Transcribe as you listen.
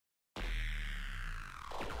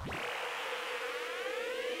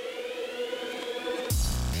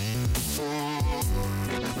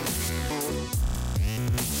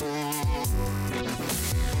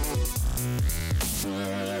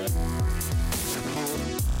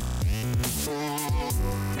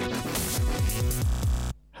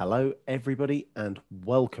Hello, everybody, and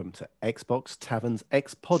welcome to Xbox Tavern's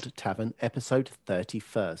X-Pod Tavern, episode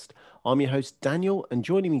 31st. I'm your host, Daniel, and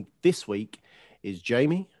joining me this week is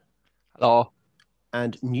Jamie. Hello.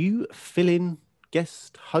 And new fill-in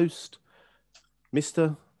guest host,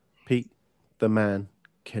 Mr. Pete the Man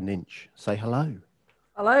Kaninch. Say hello.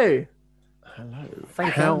 Hello. Hello.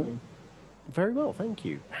 Thank you. Very well, thank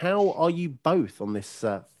you. How are you both on this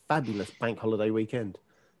fabulous bank holiday weekend?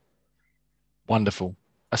 Wonderful.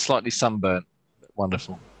 A slightly sunburnt, but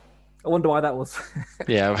wonderful. I wonder why that was.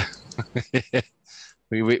 Yeah.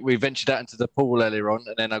 we ventured out into the pool earlier on,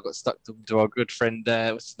 and then I got stuck to our good friend,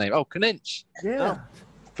 what's his name? Oh, Kaninch. Yeah.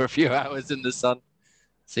 For a few hours in the sun.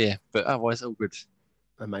 So yeah, but otherwise all good.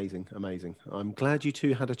 Amazing, amazing. I'm glad you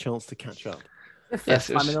two had a chance to catch up. The first Yes,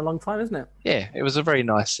 it was- time in a long time, isn't it? Yeah, it was a very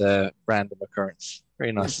nice random occurrence.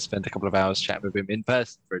 Very nice to spend a couple of hours chatting with him in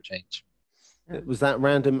person for a change. Yeah. Was that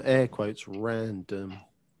random air quotes? Random.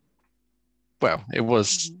 Well, it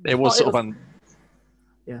was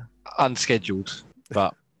Yeah. unscheduled,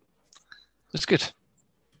 but it was good.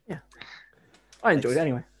 I enjoyed it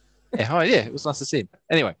anyway. Yeah, it was nice to see him.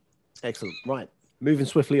 Anyway, Excellent. Right. Moving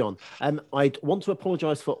swiftly on. I'd want to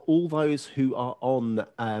apologise for all those who are on,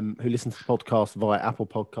 who listen to the podcast via Apple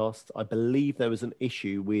Podcasts. I believe there was an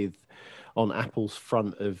issue on Apple's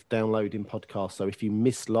front of downloading podcasts. So if you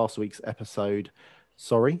missed last week's episode,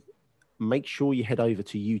 sorry. Make sure you head over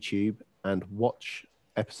to YouTube and watch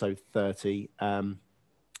episode 30.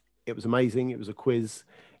 It was amazing. It was a quiz.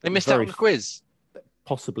 they missed out on the quiz.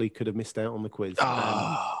 Possibly could have missed out on the quiz.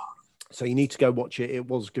 Oh. So you need to go watch it. It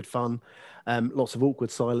was good fun. Lots of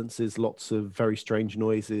awkward silences, lots of very strange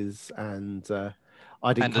noises, and I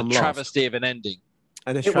didn't And come a last. travesty of an ending.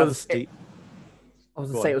 And a It was- travesty. I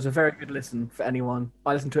was Go going to say on. it was a very good listen for anyone.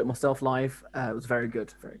 I listened to it myself live. It was very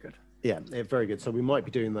good. Very good. Yeah, very good. So we might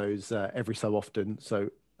be doing those every so often. So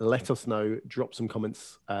let us know. Drop some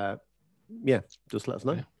comments. Just let us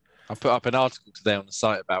know. Yeah. I put up an article today on the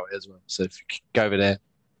site about it as well. So if you could go over there,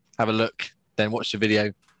 have a look, then watch the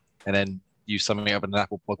video, and then use something up in an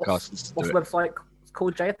Apple podcast. What's to the do it. website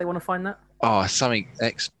called, Jay, if they want to find that? Oh, something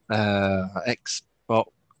Xbox. I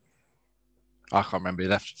can't remember.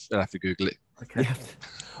 You'll have to Google it. Okay. Yeah.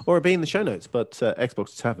 Or it'll be in the show notes, but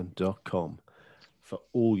xboxtavern.com for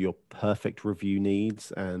all your perfect review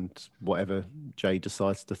needs and whatever Jay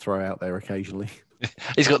decides to throw out there occasionally.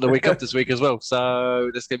 He's got the week up this week as well,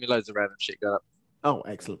 so there's gonna be loads of random shit going up. Oh,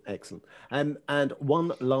 excellent, excellent. And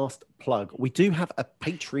one last plug. We do have a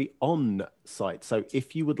Patreon site. So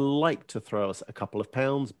if you would like to throw us a couple of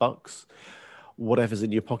pounds, bucks, whatever's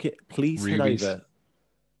in your pocket, please Rubies. head over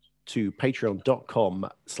to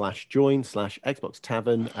patreon.com/join/Xbox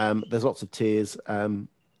Tavern. There's lots of tiers. Do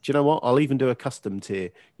you know what? I'll even do a custom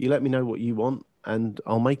tier. You let me know what you want and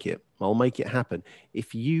I'll make it. I'll make it happen.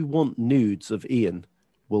 If you want nudes of Ian,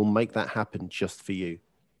 we'll make that happen just for you.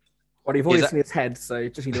 Well, you've already Is that- seen his head, so you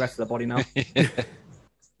just need the rest of the body now.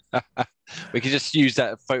 We could just use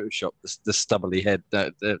that Photoshop, the stubbly head.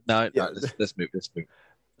 No, Yeah. let's move.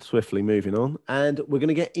 Swiftly moving on, and we're going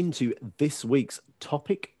to get into this week's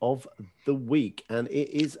topic of the week, and it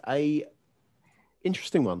is a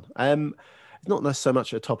interesting one. It's not so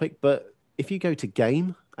much a topic, but if you go to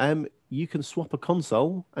Game, you can swap a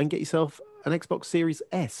console and get yourself an Xbox Series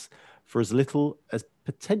S for as little as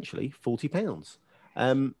potentially £40.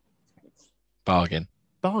 Bargain.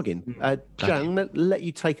 Bargain. Jan, let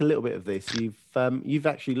you take a little bit of this. You've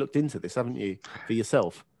actually looked into this, haven't you, for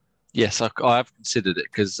yourself? Yes, I have considered it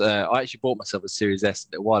because I actually bought myself a Series S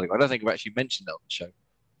a little while ago. I don't think I've actually mentioned it on the show,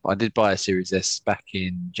 but I did buy a Series S back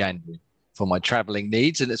in January for my traveling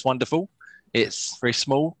needs, and it's wonderful. It's very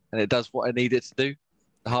small, and it does what I need it to do.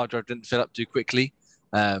 The hard drive didn't fill up too quickly,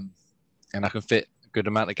 and I can fit a good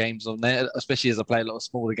amount of games on there, especially as I play a lot of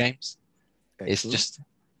smaller games. It's Excellent. just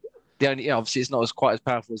the only, obviously, it's not quite as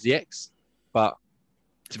powerful as the X, but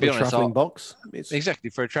to be For a honest, traveling box. It's exactly,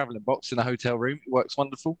 for a traveling box in a hotel room, it works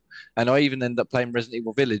wonderful. And I even end up playing Resident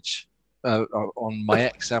Evil Village on my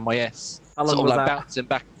X and my S, How long sort of was like that? bouncing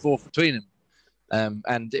back and forth between them.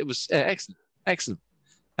 And it was excellent.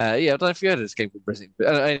 I don't know if you heard of this game called Resident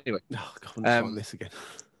Evil. Anyway, Oh, God, I'm find this again.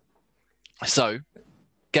 so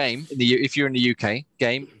Game if you're in the UK,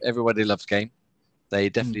 Game, everybody loves Game. They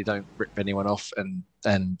definitely don't rip anyone off and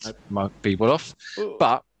mug people off,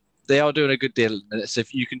 but they are doing a good deal. So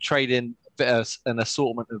if you can trade in an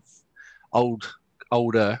assortment of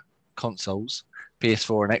older consoles,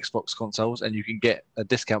 PS4 and Xbox consoles, and you can get a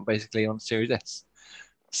discount basically on Series S.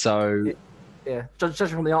 So Yeah, judging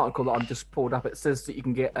from the article that I've just pulled up, it says that you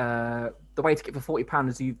can get the way to get for £40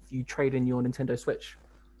 is you trade in your Nintendo Switch.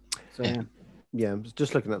 So yeah. Yeah, I'm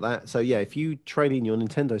just looking at that. So yeah, if you trade in your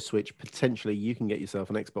Nintendo Switch, potentially you can get yourself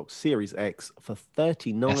an Xbox Series X for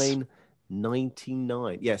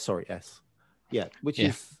 $39.99. Yeah, sorry, S. Yeah, which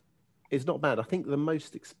Yeah. is not bad. I think the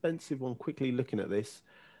most expensive one. Quickly looking at this,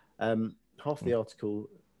 half the article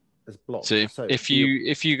is blocked. So So if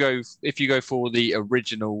you go for the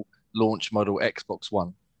original launch model Xbox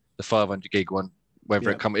One, the 500 gig one,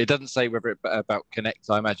 whether it doesn't say whether it about Connect.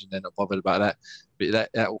 I imagine they're not bothered about that, but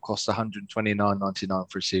that will cost $129.99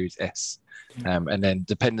 for a Series S, and then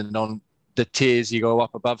depending on the tiers you go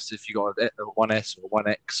up above. So if you got a 1S or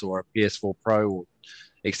 1X or a PS4 Pro or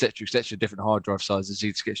etc., different hard drive sizes,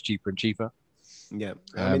 it gets cheaper and cheaper. Yeah,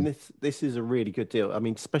 I mean this is a really good deal. I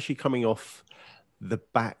mean, especially coming off the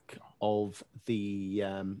back of the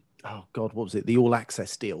oh god, what was it? The All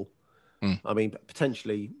Access deal. I mean,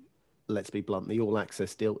 potentially, let's be blunt, the All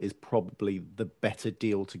Access deal is probably the better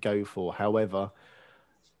deal to go for. However,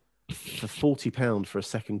 for £40 for a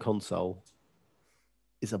second console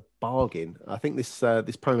is a bargain. I think this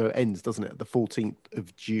promo ends, doesn't it, the 14th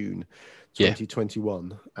of June,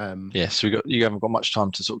 2021. Yeah, so you haven't got much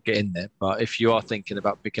time to sort of get in there. But if you are thinking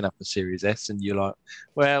about picking up a Series S and you're like,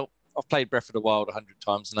 well, I've played Breath of the Wild 100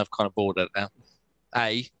 times and I've kind of bored of it now.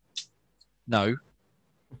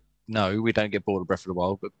 No, we don't get bored of Breath of the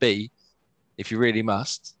Wild. But B, if you really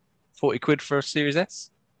must, 40 quid for a Series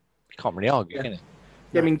S? You can't really argue, can you?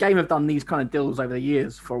 Yeah, I mean, Game have done these kind of deals over the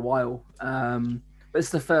years for a while. But it's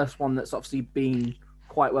the first one that's obviously been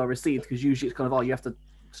quite well received, because usually it's kind of, you have to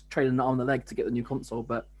trade an arm and a leg to get the new console.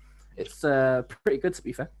 But it's pretty good, to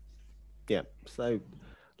be fair. Yeah, so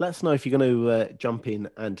let us know if you're going to jump in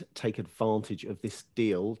and take advantage of this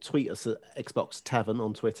deal. Tweet us at Xbox Tavern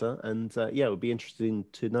on Twitter. And it would be interesting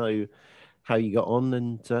to know how you got on,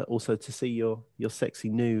 and also to see your sexy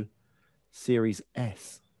new Series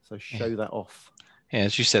S. So show that off. Yeah,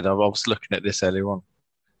 as you said, I was looking at this earlier on,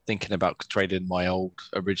 thinking about trading my old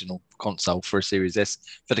original console for a Series S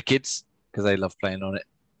for the kids, because they love playing on it.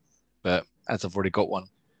 But as I've already got one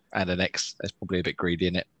and an X, it's probably a bit greedy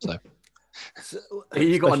in it. So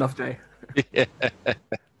you got enough, Jay. Yeah.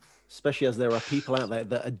 Especially as there are people out there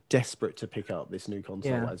that are desperate to pick up this new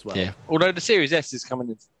console as well. Yeah. Although the Series S is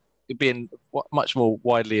being much more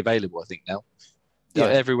widely available, I think now. Yeah.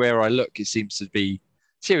 Everywhere I look, it seems to be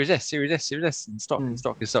Series S in stock, in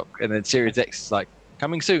stock, and then Series X is like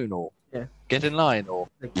coming soon, or get in line, or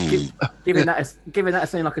given that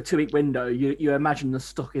it's only like a 2-week window, you imagine the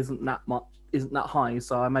stock isn't that high.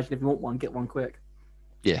 So I imagine if you want one, get one quick.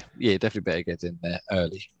 Yeah, definitely better get in there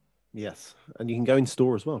early. Yes, and you can go in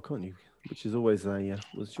store as well, can't you? Which is always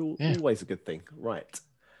always a good thing, right?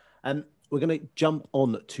 We're going to jump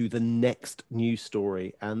on to the next news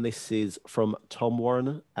story, and this is from Tom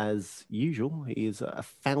Warren. As usual, he is a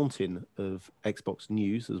fountain of Xbox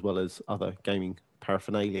news as well as other gaming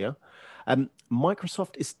paraphernalia.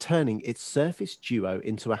 Microsoft is turning its Surface Duo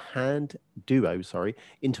into a handheld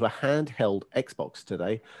Xbox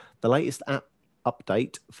today. The latest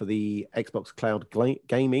update for the Xbox Cloud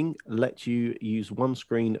Gaming lets you use one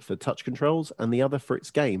screen for touch controls and the other for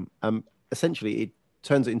its game. Essentially, it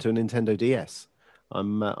turns it into a Nintendo DS.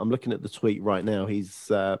 I'm looking at the tweet right now.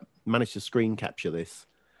 He's managed to screen capture this,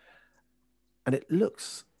 and it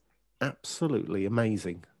looks absolutely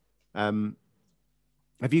amazing.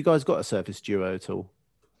 Have you guys got a Surface Duo at all?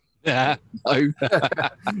 Yeah, no.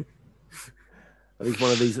 I think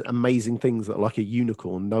one of these amazing things that are like a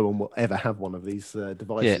unicorn. No one will ever have one of these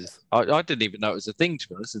devices. Yeah, I didn't even know it was a thing, to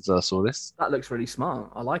be honest, until I saw this. That looks really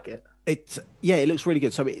smart. I like it. It looks really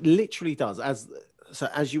good. So it literally does. As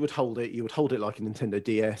you would hold it like a Nintendo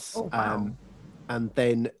DS. Oh, wow. And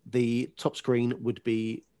then the top screen would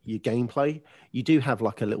be your gameplay. You do have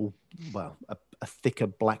like a thicker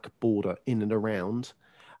black border in and around.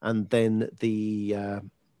 And then the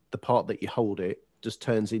part that you hold it just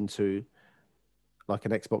turns into like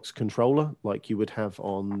an Xbox controller, like you would have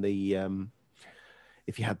on the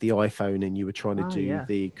if you had the iPhone and you were trying to do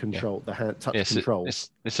the control, the hand touch control. It's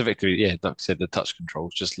effectively, like I said, the touch control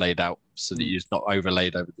is just laid out so that it's not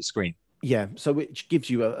overlaid over the screen. Yeah, so which gives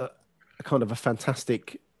you a kind of a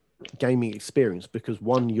fantastic gaming experience, because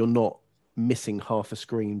one, you're not missing half a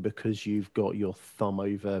screen because you've got your thumb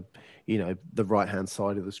over, the right hand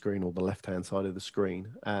side of the screen or the left hand side of the screen.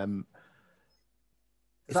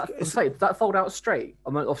 Does that fold out straight?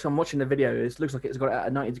 I'm watching the video. It looks like it's got it at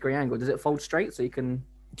a 90-degree angle. Does it fold straight so you can?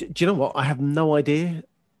 Do you know what? I have no idea.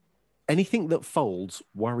 Anything that folds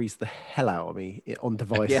worries the hell out of me on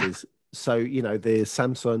devices. So, the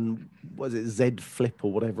Samsung, was it Z Flip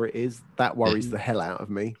or whatever it is, that worries the hell out of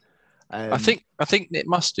me. I think it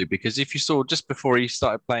must do, because if you saw just before he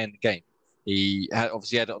started playing the game, he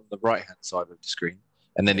obviously had it on the right hand side of the screen,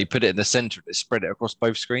 and then he put it in the center and it spread it across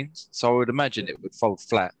both screens. So I would imagine it would fold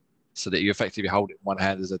flat so that you effectively hold it in one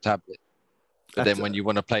hand as a tablet. But then when you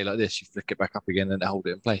want to play like this, you flick it back up again and hold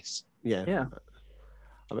it in place. Yeah.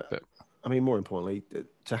 I mean, more importantly,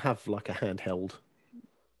 to have like a handheld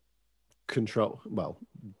control, well,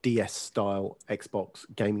 DS style Xbox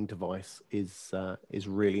gaming device is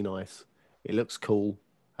really nice. It looks cool.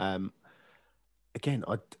 Again,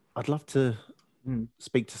 I'd love to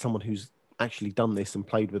speak to someone who's actually done this and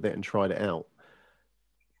played with it and tried it out,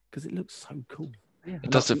 because it looks so cool. Yeah, it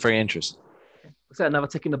does look very interesting. So another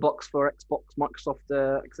tick in the box for Xbox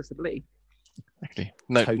Microsoft accessibility. Exactly.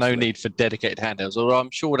 No need for dedicated handhelds, although I'm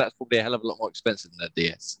sure that's probably a hell of a lot more expensive than a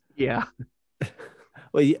DS. Yeah.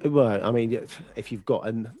 Well, I mean, if you've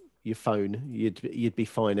got your phone, you'd be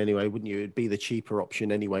fine anyway, wouldn't you? It'd be the cheaper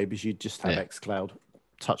option anyway, because you'd just have xCloud.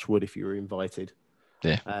 Touch wood if you were invited.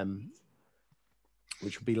 Yeah.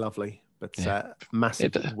 Which would be lovely, but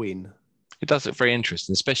massive win. It does look very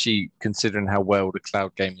interesting, especially considering how well the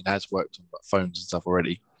cloud gaming has worked on phones and stuff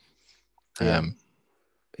already. Having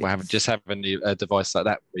a device like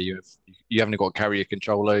that where you haven't got to carry a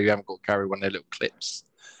controller, you haven't got to carry one of their little clips.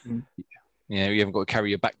 You haven't got to carry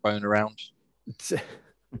your backbone around.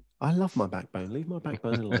 I love my backbone. Leave my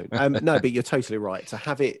backbone alone. No, but you're totally right. To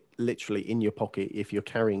have it literally in your pocket if you're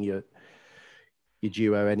carrying your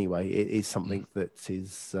Duo anyway, it is something that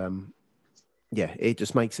is, it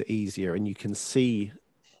just makes it easier. And you can see,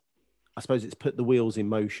 I suppose it's put the wheels in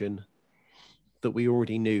motion that we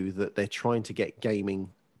already knew, that they're trying to get gaming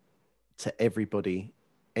to everybody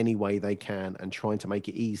any way they can and trying to make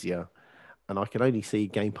it easier. And I can only see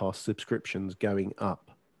Game Pass subscriptions going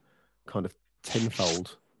up kind of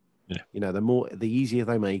tenfold. Yeah. The easier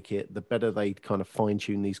they make it, the better they kind of fine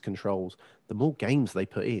tune these controls, the more games they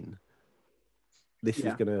put in. This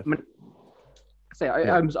is going to... It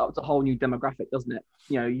opens up to a whole new demographic, doesn't it?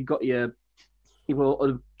 You've got your people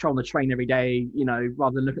who are on the train every day,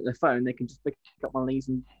 rather than look at their phone, they can just pick up one of these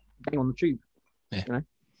and game on the tube. Yeah.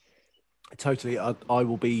 Totally.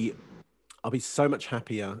 I'll be so much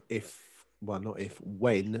happier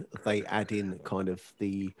when they add in kind of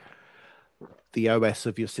the OS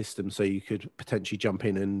of your system, so you could potentially jump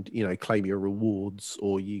in and claim your rewards,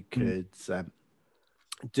 or you could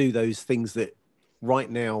do those things that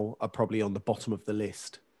right now are probably on the bottom of the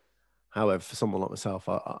list. However, for someone like myself,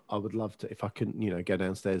 I would love to, if I couldn't go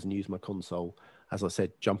downstairs and use my console, as I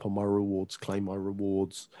said, jump on my rewards, claim my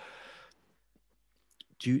rewards,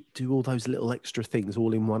 do all those little extra things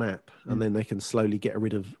all in one app, and then they can slowly get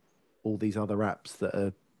rid of all these other apps that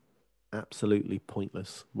are absolutely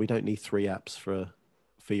pointless. We don't need 3 apps for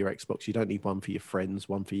your Xbox. You don't need one for your friends,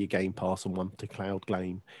 one for your Game Pass, and one to cloud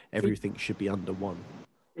game. Everything should be under one.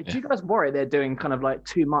 Do you guys worry they're doing kind of like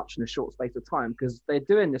too much in a short space of time? Because they're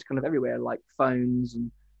doing this kind of everywhere, like phones and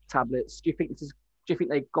tablets. Do you think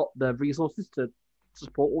they got the resources to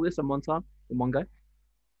support all this in one go?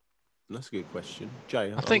 That's a good question,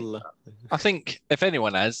 Jay. I think if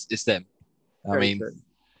anyone has, it's them. Very true.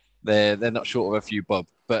 They're not short of a few bob,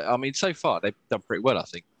 but I mean, so far they've done pretty well. I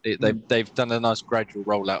think they've done a nice gradual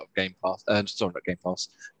rollout of Game Pass. Not Game Pass,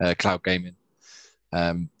 cloud gaming,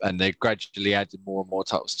 and they gradually added more and more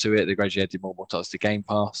titles to it. They gradually added more and more titles to Game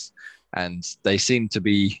Pass, and they seem to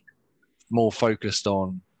be more focused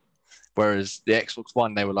on. Whereas the Xbox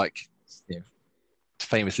One, they were like,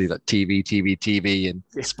 famously like TV, and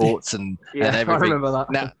sports and everything. I remember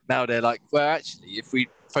that. Now they're like, well, actually, if we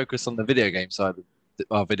focus on the video game side of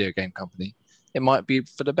our video game company, it might be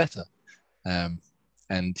for the better. And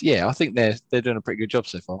I think they're doing a pretty good job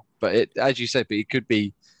so far. But as you said, it could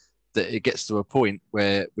be that it gets to a point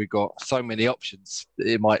where we've got so many options that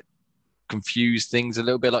it might confuse things a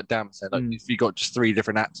little bit, like Dan said. Like if you got just 3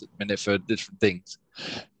 different apps at the minute for different things,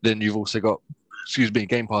 then you've also got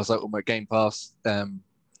Game Pass Ultimate, Game Pass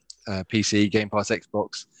PC, Game Pass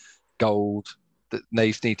Xbox, Gold.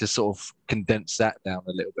 They need to sort of condense that down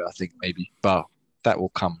a little bit, I think, maybe. But that will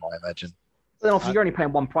come, I imagine. Then obviously you're only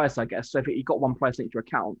paying one price, I guess. So if you got one price linked to your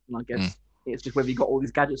account, and I guess it's just whether you got all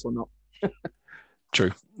these gadgets or not.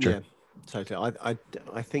 True. Yeah, totally. I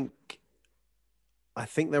think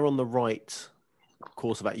they're on the right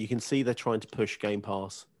course of that. You can see they're trying to push Game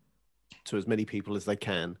Pass to as many people as they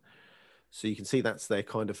can. So you can see that's their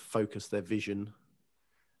kind of focus, their vision,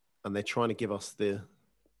 and they're trying to give us the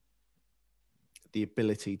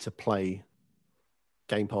ability to play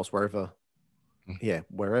Game Pass wherever.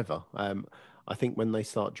 Wherever. I think when they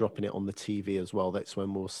start dropping it on the TV as well, that's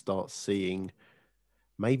when we'll start seeing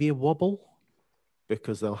maybe a wobble,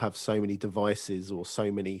 because they'll have so many devices or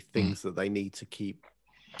so many things that they need to keep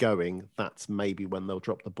going, that's maybe when they'll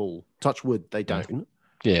drop the ball. Touch wood, they don't.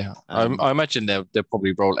 Yeah, I imagine they'll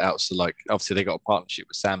probably roll it out. So, like, obviously they got a partnership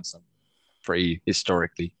with Samsung pretty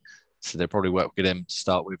historically, so they'll probably work with them to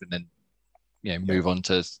start with, and then move on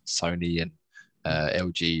to Sony and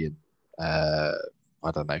LG and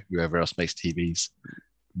I don't know, whoever else makes TVs,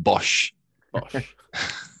 Bosch.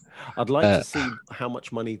 I'd like to see how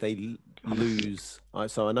much money they lose.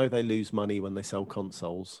 So I know they lose money when they sell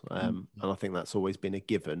consoles, and I think that's always been a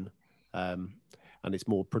given. And it's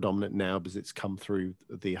more predominant now because it's come through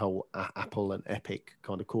the whole Apple and Epic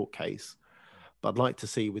kind of court case. But I'd like to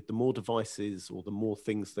see, with the more devices or the more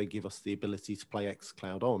things they give us the ability to play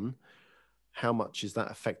xCloud on, how much is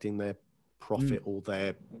that affecting their profit or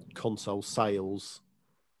their console sales?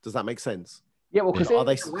 Does that make sense? Yeah, well, because are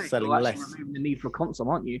they selling less? Removing the need for a console,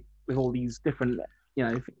 aren't you? With all these different,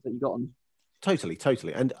 things that you got on. Totally.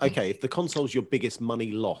 And okay, if the console's your biggest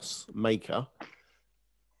money loss maker,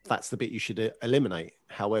 that's the bit you should eliminate.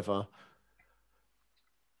 However,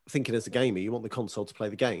 thinking as a gamer, you want the console to play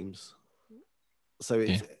the games. So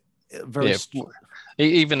it's very...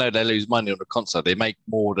 Even though they lose money on the console, they make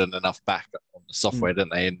more than enough back on the software, don't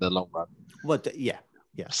they, in the long run? Well, yeah.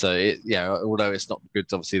 So, although it's not good,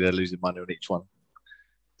 obviously they're losing money on each one.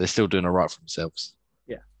 They're still doing all right for themselves.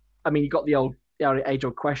 Yeah. I mean, you got the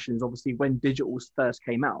age-old questions. Obviously, when digitals first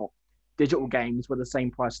came out, digital games were the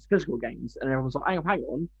same price as physical games. And everyone's like, hang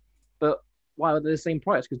on, but why are they the same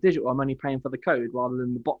price? Because digital, I'm only paying for the code rather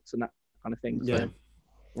than the box and that kind of thing. So,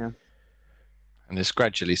 yeah. And it's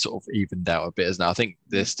gradually sort of evened out a bit, isn't it? I think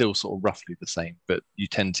they're still sort of roughly the same, but you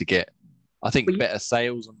tend to get, I think, better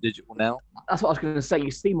sales on digital now. That's what I was going to say.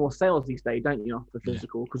 You see more sales these days, don't you, for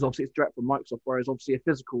physical? Because obviously it's direct from Microsoft, whereas obviously a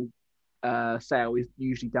physical sale is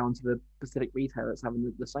usually down to the specific retailer that's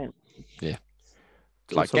having the sale. Yeah.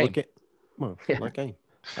 Like game. Like game.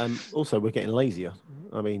 Also, we're getting lazier.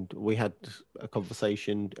 I mean, we had a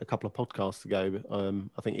conversation a couple of podcasts ago.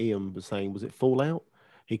 I think Ian was saying, was it Fallout?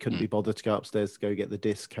 He couldn't be bothered to go upstairs to go get the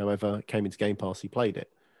disc. However, came into Game Pass, he played it.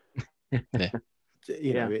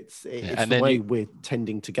 It's the way we're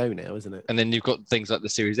tending to go now, isn't it? And then you've got things like the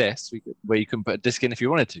Series S, where you can put a disc in if you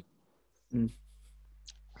wanted to.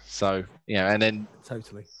 So and then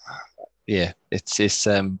totally, it's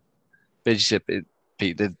but you said,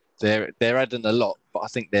 Pete, they're adding a lot, but I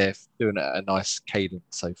think they're doing it at a nice cadence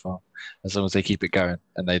so far. As long as they keep it going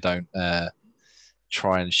and they don't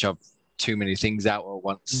try and shove too many things out at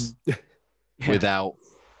once without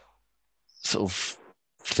sort of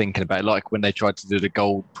thinking about it. Like when they tried to do the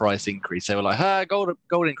gold price increase, they were like, gold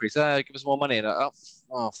increase, give us more money. And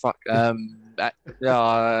fuck. No.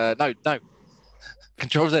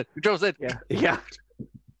 Control Z. Yeah.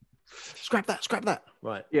 Scrap that.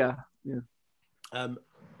 Right. Yeah. I'm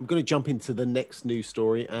going to jump into the next news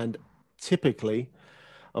story, and typically,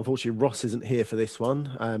 unfortunately, Ross isn't here for this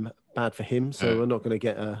one. Bad for him, so we're not going to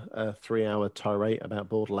get a 3-hour tirade about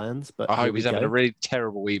Borderlands. But I hope he's having a really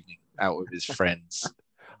terrible evening out with his friends.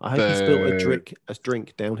 I hope he spilled a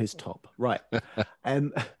drink down his top. Right.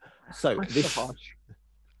 So this.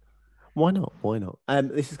 Why not?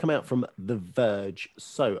 This has come out from The Verge.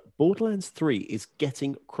 So Borderlands 3 is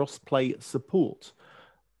getting cross-play support,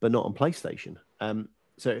 but not on PlayStation.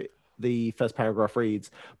 So the first paragraph reads,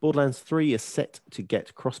 Borderlands 3 is set to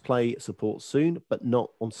get cross-play support soon, but not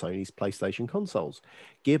on Sony's PlayStation consoles.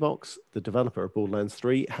 Gearbox, the developer of Borderlands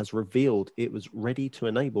 3, has revealed it was ready to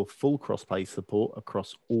enable full cross-play support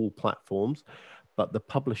across all platforms, but the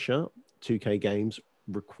publisher, 2K Games,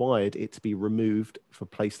 required it to be removed for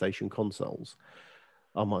PlayStation consoles.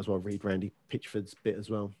 I might as well read Randy Pitchford's bit as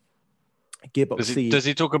well. Gearbox does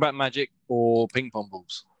he talk about Magic or ping pong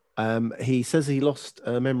balls? He says he lost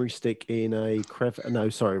a memory stick in a No,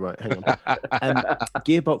 sorry, right, hang on.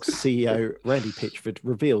 Gearbox CEO Randy Pitchford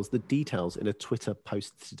reveals the details in a Twitter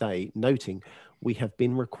post today, noting, "We have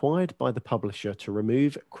been required by the publisher to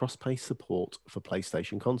remove cross-play support for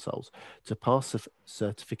PlayStation consoles to pass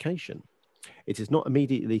certification. It is not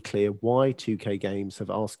immediately clear why 2K Games have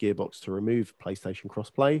asked Gearbox to remove PlayStation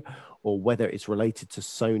crossplay, or whether it's related to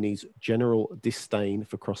Sony's general disdain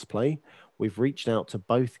for crossplay. We've reached out to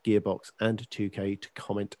both Gearbox and 2K to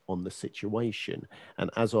comment on the situation." And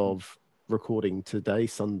as of recording today,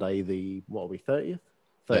 Sunday, the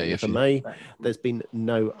 30th of May, there's been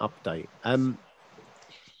no update.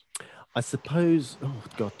 I suppose, oh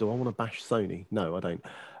God, do I want to bash Sony? No, I don't.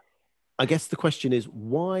 I guess the question is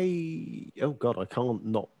why? Oh God, I can't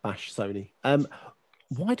not bash Sony.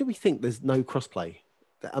 Why do we think there's no crossplay?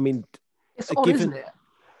 I mean, it's odd, isn't it?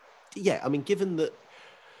 Yeah, I mean, given that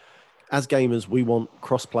as gamers we want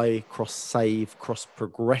crossplay, cross-save,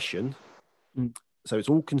 cross-progression, so it's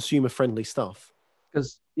all consumer-friendly stuff.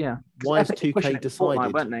 Because Yeah. Why has Epic were pushing 2K it to Fortnite,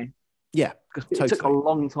 decided? weren't they? Yeah, Because it took a totally.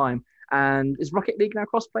 long time. And is Rocket League now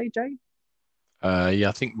crossplay, Jay? Yeah,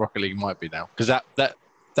 I think Rocket League might be now, because that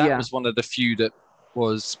Yeah. was one of the few that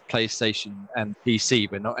was PlayStation and PC,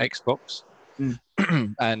 but not Xbox.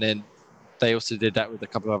 And then they also did that with a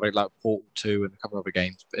couple of other, like Portal 2 and a couple of other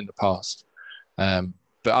games in the past. But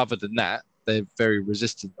other than that, they're very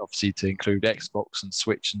resistant, obviously, to include Xbox and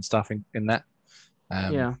Switch and stuff in that.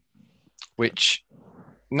 Yeah. Which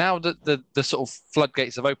now that the sort of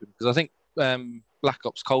floodgates have opened, because I think Black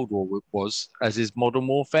Ops Cold War was, as is Modern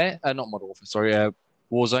Warfare, not Modern Warfare, sorry,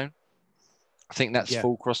 Warzone. I think that's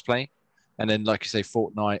full crossplay. And then, like you say,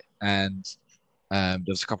 Fortnite and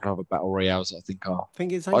there's a couple of other battle royales that I think are. I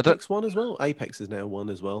think it's Apex one as well. Apex is now one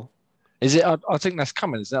as well. Is it? I think that's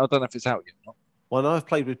coming. Is it? I don't know if it's out yet. Or not. Well, I've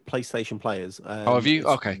played with PlayStation players. Have you?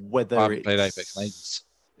 Okay. Whether I haven't played Apex in ages.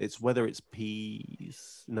 It's whether it's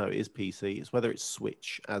No, it is PC. It's whether it's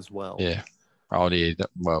Switch as well. Yeah. Oh, yeah.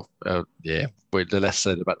 Well, yeah. But the less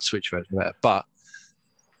said about the Switch version, the better. But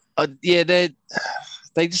yeah, they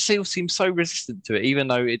just still seem so resistant to it, even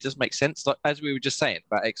though it just makes sense. Like as we were just saying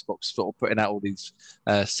about Xbox sort of putting out all these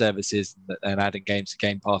services and adding games to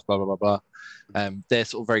Game Pass, blah blah blah blah. They're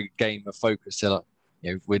sort of very gamer focused. They're like,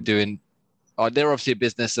 we're doing. They're obviously a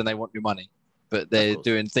business and they want your money, but they're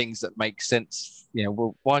doing things that make sense.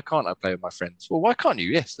 Well, why can't I play with my friends? Well, why can't you?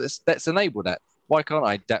 Yes, let's enable that. Why can't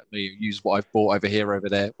I use what I've bought over here, over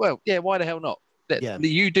there? Well, yeah, why the hell not?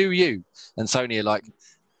 You do you. And Sony are like,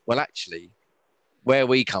 well, actually, where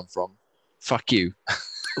we come from, fuck you.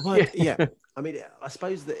 Well, yeah. I mean, I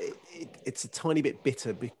suppose that it's a tiny bit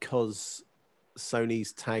bitter because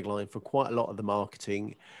Sony's tagline for quite a lot of the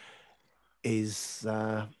marketing is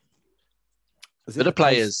for the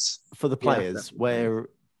players. For the players, where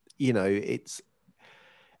it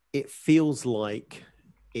feels like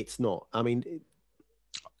it's not. I mean,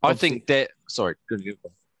 I think that. Sorry, good.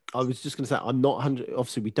 I was just going to say, I'm not 100.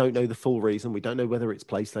 Obviously, we don't know the full reason. We don't know whether it's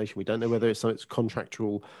PlayStation. We don't know whether it's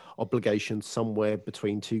contractual obligation somewhere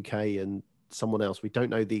between 2K and someone else. We don't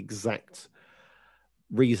know the exact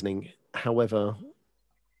reasoning. However,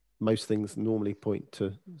 most things normally point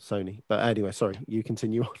to Sony. But anyway, sorry, you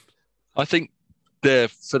continue on. I think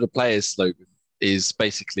for the players slogan is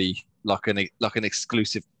basically like an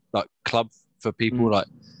exclusive like club for people, like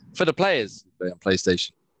for the players who play on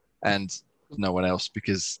PlayStation and no one else,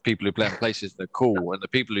 because people who play on PlayStation are cool, and the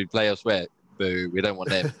people who play elsewhere, boo, we don't want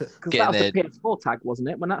them. Because that was the PS4 tag, wasn't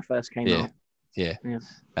it, when that first came out? Yeah.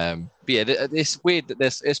 But yeah, it's weird that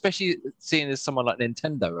there's, especially seeing as someone like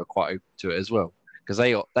Nintendo are quite open to it as well, because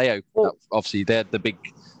they open up, obviously they're the big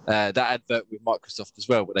that advert with Microsoft as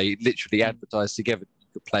well, where they literally advertise together. You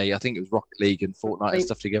could play, I think it was Rocket League and Fortnite and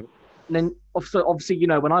stuff together. And then obviously,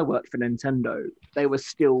 when I worked for Nintendo, they were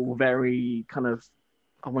still very kind of,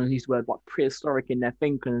 I want to use the word like prehistoric in their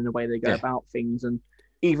thinking and the way they go about things, and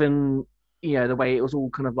even the way it was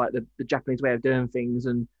all kind of like the Japanese way of doing things,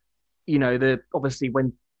 and obviously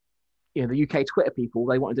when the UK Twitter people,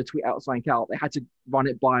 they wanted to tweet out something out, they had to run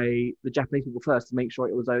it by the Japanese people first to make sure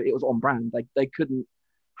it was on brand. They couldn't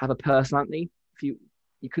have a personality. If you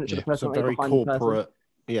couldn't show the personality so very behind corporate,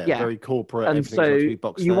 the person. Very corporate. And so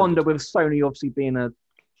you wonder, with Sony obviously being a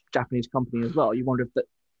Japanese company as well, you wonder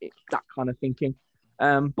if that kind of thinking.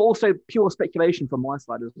 But also pure speculation from my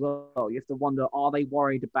side as well. You have to wonder, are they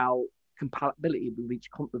worried about compatibility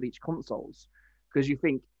with each consoles? Because you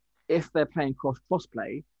think if they're playing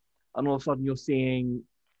crossplay, and all of a sudden you're seeing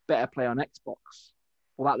better play on Xbox,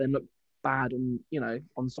 will that then look bad on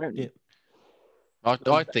Sony? Yeah.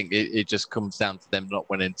 I think it just comes down to them not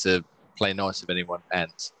wanting to play nice with anyone.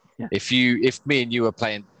 And if me and you are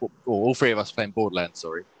playing, or all three of us playing Borderlands,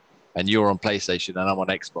 and you're on PlayStation and I'm on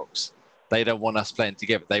Xbox, they don't want us playing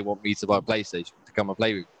together. They want me to buy a PlayStation to come and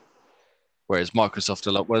play with. Whereas Microsoft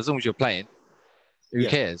are like, well, as long as you're playing, who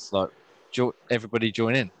cares? Like, everybody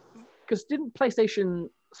join in. Because didn't PlayStation?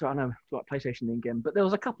 So I know about PlayStation again, but there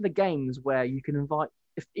was a couple of games where you can invite,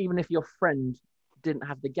 even if your friend didn't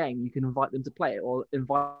have the game, you can invite them to play it or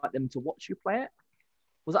invite them to watch you play it.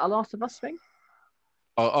 Was that a Last of Us thing?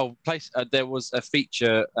 There was a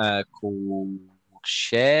feature called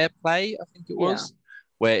Share Play, I think it was,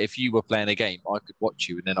 where if you were playing a game, I could watch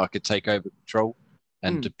you and then I could take over control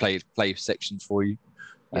and to play sections for you.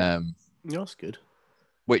 That's good.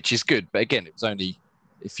 Which is good, but again, it was only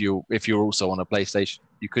if you're also on a PlayStation.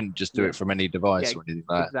 You couldn't just do it from any device or anything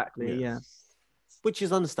like that. Exactly, Which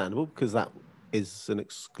is understandable because that is an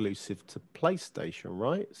exclusive to PlayStation,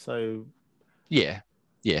 right? So yeah,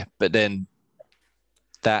 but then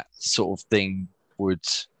that sort of thing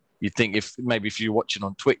you'd think if you're watching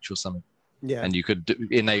on Twitch or something, Yeah. And you could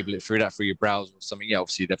enable it through your browser or something. Yeah,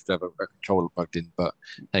 obviously you'd have to have a controller plugged in, but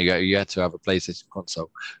there you go. You had to have a PlayStation console.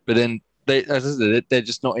 But then they're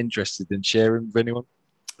just not interested in sharing with anyone.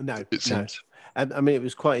 No, it no. seems. I mean, it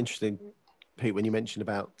was quite interesting, Pete, when you mentioned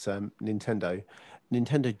about Nintendo.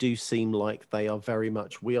 Nintendo do seem like they are very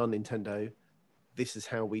much, we are Nintendo. This is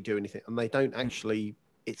how we do anything. And they don't actually,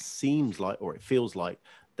 it seems like, or it feels like,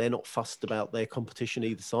 they're not fussed about their competition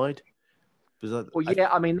either side. Well, yeah,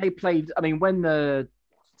 I mean, they played. I mean, when where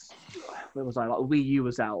was I? Like Wii U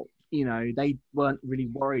was out, you know, they weren't really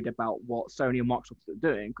worried about what Sony and Microsoft were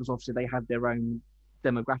doing because obviously they had their own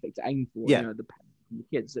demographic to aim for. Yeah. You know, the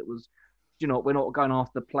kids. It was, you know, we're not going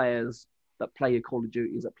after players that play your Call of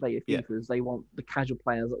Duties, that play your FIFAs. They want the casual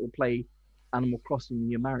players that will play Animal Crossing,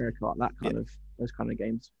 your Mario Kart, that kind of those kind of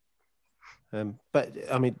games. But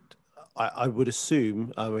I mean, I would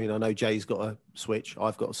assume, I mean, I know Jay's got a Switch.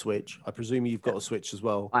 I've got a Switch. I presume you've got a Switch as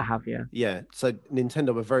well. I have, yeah. Yeah. So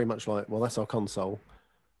Nintendo were very much like, well, that's our console.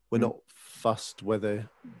 We're not fussed whether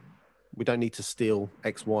we don't need to steal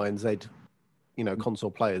X, Y, and Z, you know,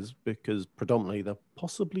 console players because predominantly they'll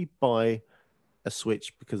possibly buy a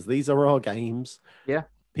Switch because these are our games. Yeah.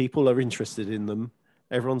 People are interested in them.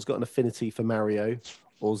 Everyone's got an affinity for Mario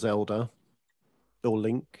or Zelda or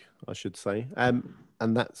Link, I should say. And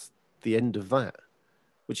that's the end of that,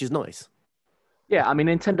 which is nice. Yeah, I mean,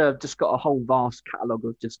 Nintendo have just got a whole vast catalogue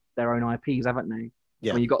of just their own IPs, haven't they?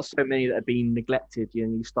 Yeah. I mean, you've got so many that have been neglected, you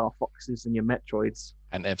know, your Star Foxes and your Metroids.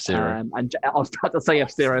 And F-Zero. And I was about to say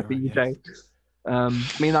F-Zero for you, Jay. I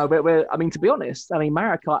mean, no, but I mean, to be honest, I mean,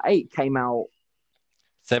 Mario Kart 8 came out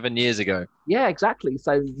 7 years ago. Yeah, exactly.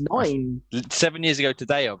 So 9. 7 years ago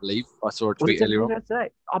today, I believe. I saw a tweet earlier on. Today?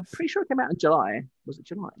 I'm pretty sure it came out in July. Was it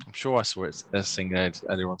July? I'm sure I saw it. This thing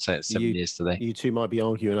earlier on saying it's 7 years today. You two might be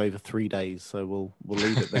arguing over 3 days, so we'll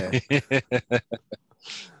leave it there.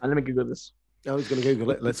 And let me Google this. I was going to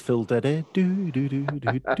Google it. Let's fill dead air.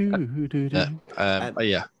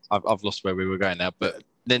 Yeah, I've lost where we were going now. But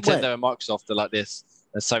Nintendo and Microsoft are like this.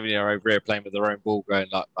 And Sony are over here playing with their own ball, going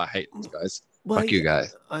like, I hate these guys. Fuck you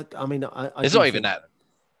guys. I mean, it's not even that.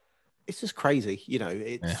 It's just crazy, you know.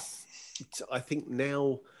 It's I think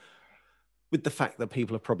now, with the fact that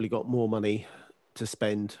people have probably got more money to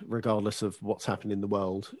spend, regardless of what's happening in the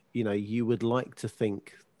world, you know, you would like to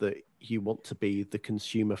think that you want to be the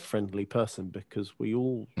consumer-friendly person because we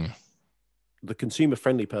all, the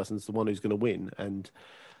consumer-friendly person is the one who's going to win, and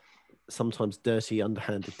sometimes dirty,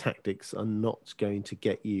 underhanded tactics are not going to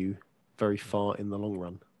get you very far in the long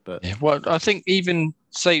run. But well, I think even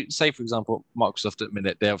say for example, Microsoft at the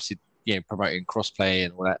minute they're obviously promoting crossplay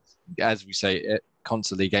and all that. As we say,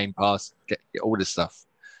 constantly Game Pass, get all this stuff,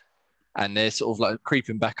 and they're sort of like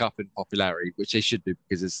creeping back up in popularity, which they should do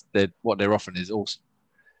because what they're offering is awesome.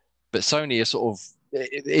 But Sony are sort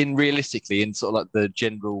of realistically in sort of like the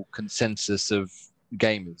general consensus of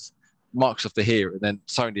gamers. Microsoft are here, and then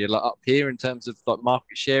Sony are like up here in terms of like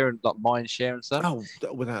market share and like mind share and stuff. Oh,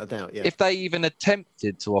 without a doubt, yeah. If they even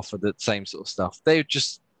attempted to offer the same sort of stuff, they'd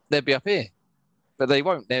be up here, but they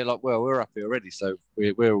won't. They're like, well, we're up here already, so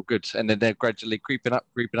we're all good. And then they're gradually creeping up,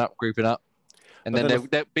 and then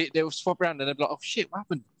they'll swap around and they'll be like, oh shit, what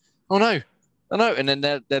happened? Oh no, and then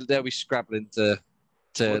they'll be scrabbling to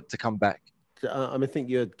come back. I mean, I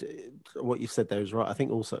think what you said there is right. I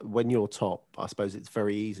think also when you're top, I suppose it's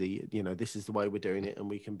very easy. You know, this is the way we're doing it, and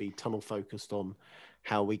we can be tunnel focused on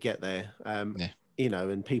how we get there. You know,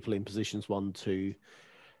 and people in positions 1, 2,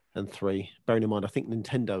 and 3. Bearing in mind, I think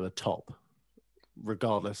Nintendo are top,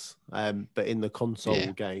 regardless. But in the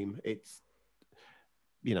console game, it's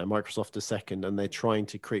Microsoft is second, and they're trying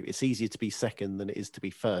to create. It's easier to be second than it is to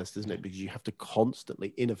be first, isn't it? Because you have to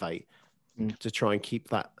constantly innovate to try and keep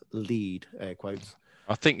that lead, air quotes.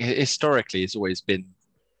 I think historically it's always been,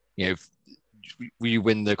 you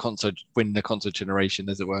win the console generation,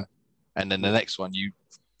 as it were, and then the next one you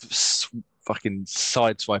fucking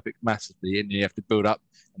sideswipe it massively, and you have to build up,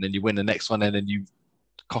 and then you win the next one, and then you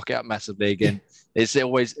cock it up massively again. It's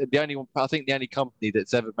always the only one. I think the only company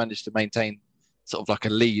that's ever managed to maintain sort of like a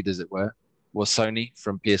lead, as it were, was Sony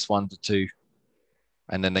from PS1 to 2,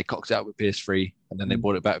 and then they cocked it out with PS3, and then they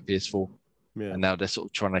brought it back with PS4. Yeah. And now they're sort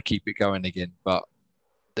of trying to keep it going again, but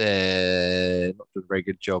they're not doing a very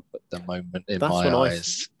good job at the moment in my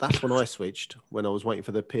eyes. That's when I switched, when I was waiting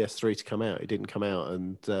for the PS3 to come out. It didn't come out,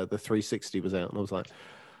 and the 360 was out, and I was like,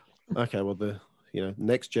 okay, well, the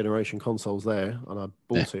next generation console's there, and I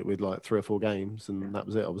bought it with like 3 or 4 games, and that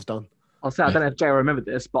was it. I was done. I'll say, I don't know if Jay remembered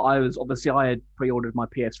this, but I had pre-ordered my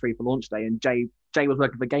PS3 for launch day, and Jay was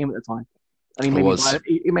working for Game at the time. And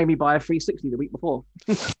he made me buy a 360 the week before.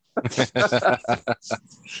 I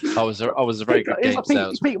was a very good game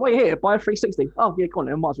salesman. Pete, wait here, buy a 360. Oh yeah, go on.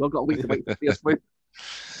 I might as well. I've got a week to wait for PS3.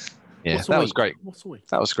 Yeah, that was great. What's the week?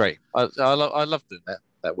 That was great. I loved doing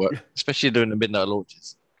that work, especially doing the midnight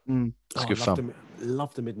launches. It's good fun.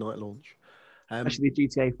 Love the midnight launch. Especially the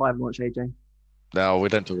GTA 5 launch, AJ. No, we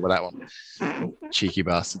don't talk about that one. Cheeky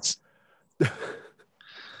bastards.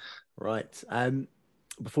 Right.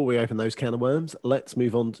 Before we open those can of worms, let's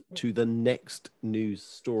move on to the next news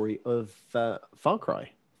story of Far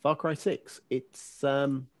Cry 6. It's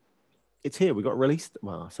here. We got released.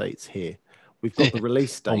 Well, I say it's here. We've got the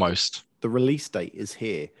release date. Almost. The release date is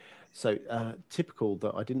here. So typical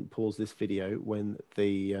that I didn't pause this video when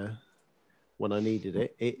I needed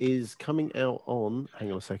it. It is coming out on.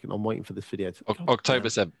 Hang on a second. I'm waiting for this video. October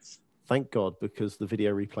 7th. Thank God, because the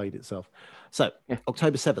video replayed itself. So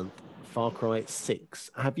October 7th, Far Cry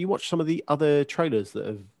 6. Have you watched some of the other trailers that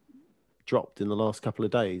have dropped in the last couple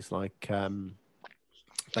of days? Like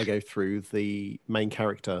they go through the main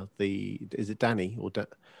character. Is it Danny or?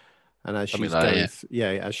 And as she's going,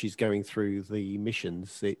 as she's going through the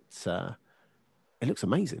missions, it looks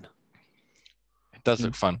amazing. It does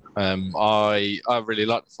look fun. I really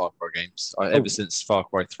like the Far Cry games. Ever since Far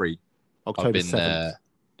Cry 3, October 7th.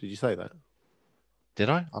 Did you say that? Did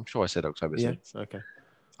I? I'm sure I said October 7th. Yeah. Okay.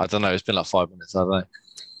 I don't know. It's been like 5 minutes. I don't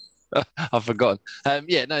know. I've forgotten. I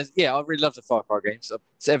really love the Far Cry games.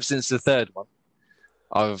 Ever since the third one,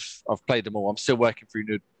 I've played them all. I'm still working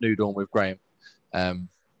through New Dawn with Graham.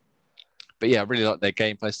 But yeah, I really like their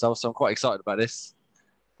gameplay style, so I'm quite excited about this.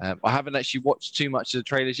 I haven't actually watched too much of the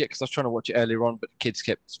trailers yet because I was trying to watch it earlier on, but the kids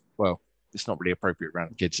it's not really appropriate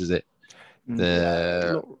around kids, is it?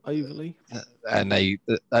 Not overly. And I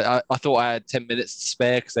thought I had 10 minutes to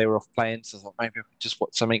spare because they were off playing, so I thought maybe I could just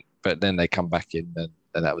watch something, but then they come back in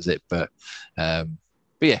and that was it. But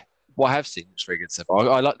yeah, what I have seen is very good stuff.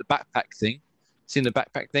 I like the backpack thing. Seen the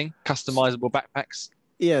backpack thing? Customizable backpacks?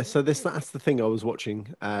 Yeah, so that's the thing I was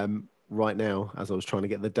watching right now as I was trying to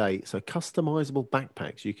get the date. So customizable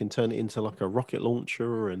backpacks, you can turn it into like a rocket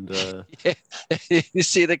launcher and yeah. You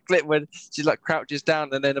see the clip when she like crouches down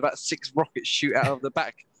and then about 6 rockets shoot out of the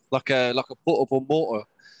back like a portable mortar.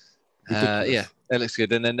 Yeah, it looks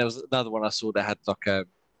good. And then there was another one I saw that had like a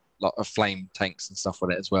flame tanks and stuff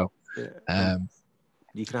on it as well. Yeah.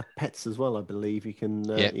 You can have pets as well, I believe. You can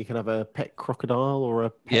have a pet crocodile or a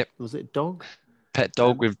pet, was it dog? Pet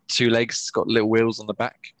dog with 2 legs, it's got little wheels on the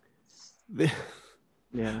back.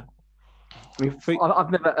 Yeah. I mean,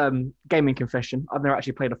 I've never gaming confession. I've never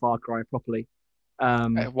actually played a Far Cry properly. Who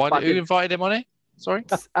invited him on it? Sorry,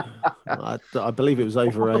 I believe it was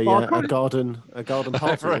over a garden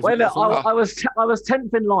party. Well, no, I was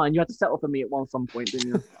 10th in line. You had to settle for me at some point,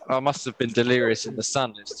 didn't you? I must have been delirious in the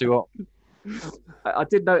sun. It's too hot. I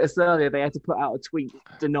did notice earlier they had to put out a tweet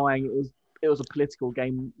denying it was a political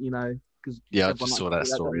game. You know. Yeah, I just saw that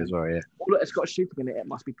story as well. Yeah. Oh, look, it's got shooting in it. It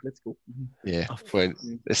must be political. Yeah. Well,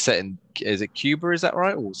 it's set in. Is it Cuba? Is that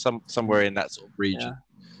right, or somewhere in that sort of region?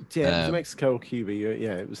 Yeah, Mexico or Cuba.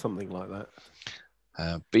 Yeah, it was something like that.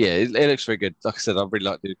 But yeah, it looks very good. Like I said, I really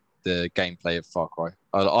like the gameplay of Far Cry.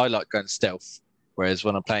 I like going stealth, whereas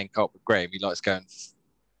when I'm playing co-op with Graham, he likes going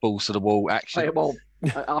balls to the wall action. Well,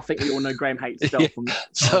 I think we all know Graham hates stealth.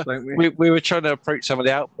 So don't we? We were trying to approach some of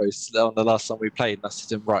the outposts on the last time we played, and I said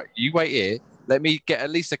to him, right, you wait here. Let me get at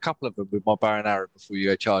least a couple of them with my bow and arrow before you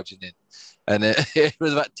go charging in. And it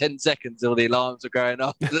was about 10 seconds, all the alarms are going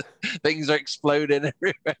off, things are exploding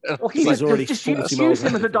everywhere. Well, he's already just use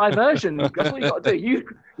him as a diversion. That's what you got to do. You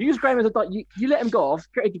use Graham as you let him go off,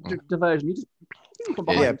 create a diversion. You just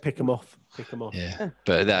pick him off. Yeah,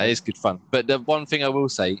 but that is good fun. But the one thing I will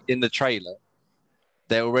say, in the trailer,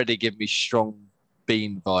 they already give me strong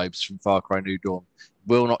Bean vibes from Far Cry New Dawn.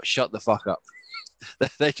 Will not shut the fuck up.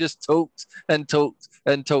 They just talked and talked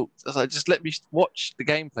and talked. I was like, just let me watch the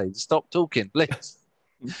gameplay. Just stop talking, please.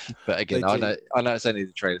 But again, I know it's only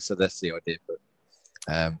the trailer, so that's the idea. But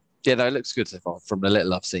it looks good so far from the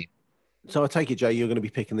little I've seen. So I take it, Jay, you're going to be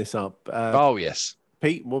picking this up. Oh yes.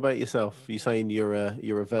 Pete, what about yourself? Are you saying you're a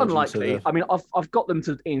virgin? Unlikely. I mean, I've got them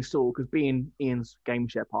to install because being Ian's game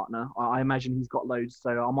share partner, I imagine he's got loads,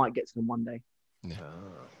 so I might get to them one day. Yeah.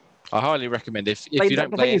 I highly recommend if you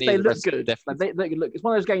don't play any, they look good. They look. It's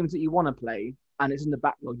one of those games that you want to play, and it's in the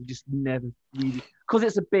backlog. You just never really, because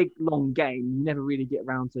it's a big, long game. You never really get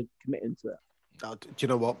around to committing to it. Do you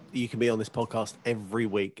know what? You can be on this podcast every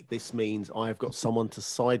week. This means I've got someone to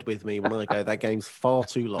side with me when I go, that game's far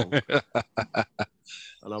too long. And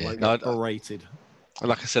I won't get berated.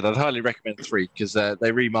 Like I said, I'd highly recommend 3 because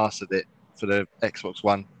they remastered it for the Xbox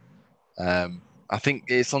One. I think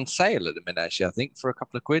it's on sale at the minute, actually, I think, for a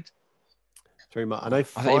couple of quid. 3 months. I know. I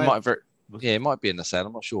think it might it might be in the sale.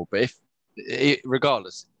 I'm not sure, but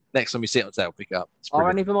regardless, next time you see it on sale, pick it up. Are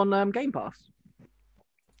any of them on Game Pass?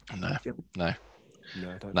 No. I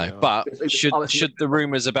don't No, know. but should the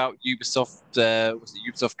rumors about Ubisoft, was it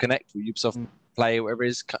Ubisoft Connect or Ubisoft Play or whatever it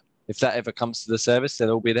is, if that ever comes to the service,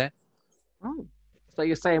 they'll all be there. Oh, so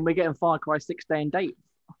you're saying we're getting Far Cry 6 day and date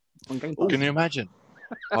on Game Pass? Can you imagine?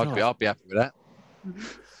 I'd be happy with that.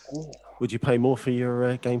 Would you pay more for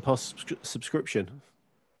your Game Pass subscription?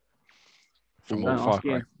 For more Far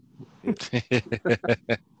Cry.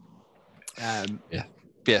 Yeah.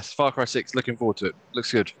 Yes, Far Cry 6. Looking forward to it.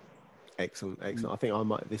 Looks good. Excellent. I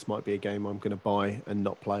think this might be a game I'm going to buy and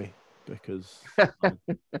not play because I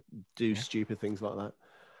do stupid things like that.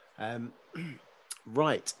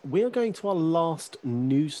 Right, we are going to our last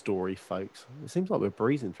news story, folks. It seems like we're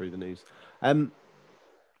breezing through the news.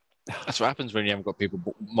 That's what happens when you haven't got people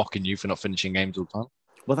mocking you for not finishing games all the time.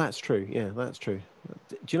 Well, that's true. Yeah, that's true.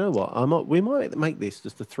 Do you know what? We might make this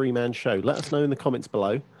just a 3-man show. Let us know in the comments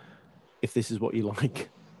below if this is what you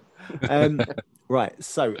like. Right,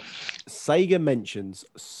 so Sega mentions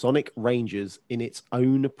Sonic Rangers in its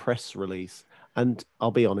own press release. And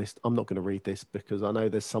I'll be honest, I'm not going to read this because I know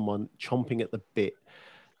there's someone chomping at the bit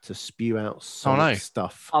to spew out Sonic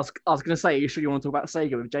stuff. I was going to say, you sure you want to talk about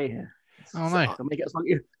Sega with Jay here? Oh, no.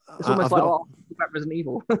 It's almost like about Resident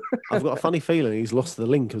Evil. I've got a funny feeling he's lost the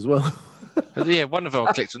link as well. Yeah, one of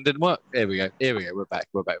our clicks and didn't work. Here we go. We're back.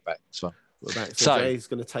 It's fine. We're back. So Jay's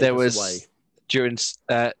going to take us away. During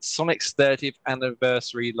Sonic's 30th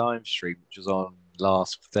anniversary live stream, which was on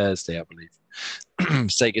last Thursday, I believe,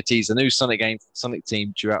 Sega teased a new Sonic game for the Sonic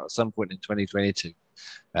team due out at some point in 2022.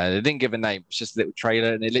 They didn't give a name. It's just a little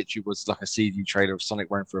trailer, and it literally was like a CD trailer of Sonic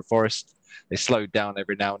running through a forest. They slowed down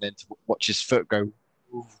every now and then to watch his foot go,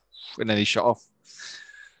 and then he shot off.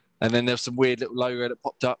 And then there was some weird little logo that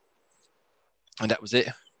popped up, and that was it.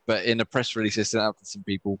 But in a press release they sent out to some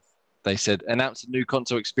people, they said, announce new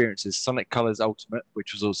console experiences, Sonic Colors Ultimate,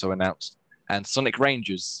 which was also announced, and Sonic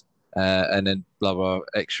Rangers, and then blah, blah,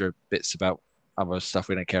 extra bits about other stuff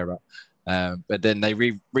we don't care about. But then they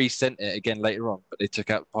resent it again later on, but they took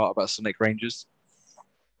out the part about Sonic Rangers.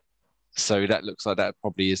 So that looks like that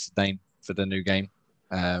probably is the name for the new game.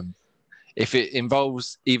 If it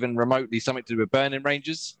involves even remotely something to do with Burning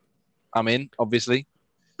Rangers, I'm in, obviously.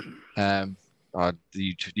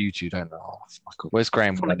 You two don't know. Oh, where's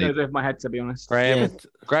Graham? It goes over my head, to be honest.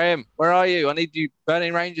 Graham, where are you? I need you.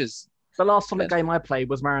 Burning Rangers. The last Sonic game I played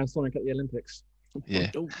was Mario and Sonic at the Olympics. Yeah.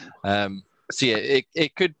 So yeah,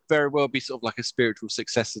 it could very well be sort of like a spiritual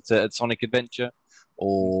successor to Sonic Adventure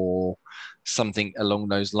or something along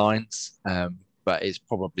those lines. But it's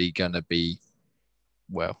probably going to be,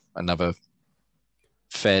 well, another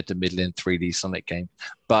fair to middling 3D Sonic game.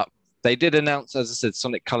 But they did announce, as I said,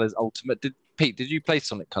 Sonic Colors Ultimate. Pete, did you play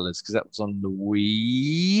Sonic Colors? Because that was on the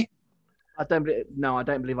Wii. I don't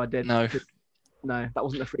believe I did. No, that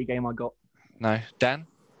wasn't the free game I got. No, Dan,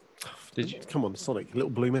 did you? Come on, Sonic, little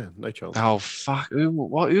blue man, no chance. Oh fuck!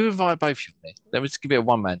 Who invited both of you? Let me just give it a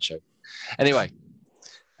one-man show. Anyway,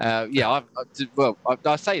 yeah,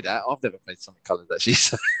 I say that I've never played Sonic Colors actually.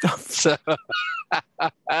 So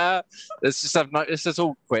let's just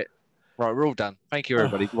all quit. Right, we're all done. Thank you,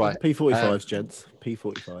 everybody. Right. P45s, gents.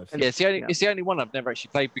 P45s. Yeah, it's the only one I've never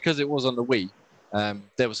actually played because it was on the Wii.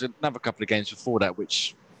 There was another couple of games before that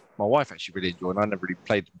which my wife actually really enjoyed, and I never really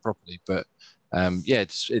played them properly. But yeah, it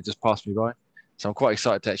just passed me by. So I'm quite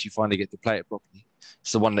excited to actually finally get to play it properly.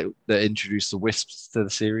 It's the one that introduced the Wisps to the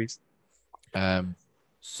series.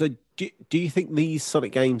 So do you think these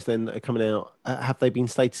Sonic games then that are coming out, have they been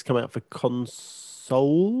slated to come out for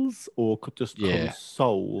consoles or just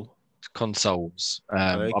console? Consoles.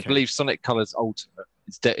 Okay. I believe Sonic Colors Ultimate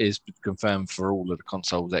is confirmed for all of the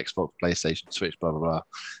consoles, Xbox, PlayStation, Switch, blah blah blah.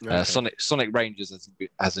 Okay. Sonic Rangers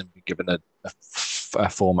hasn't been given a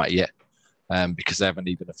format yet, because they haven't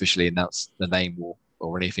even officially announced the name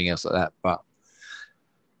or anything else like that. But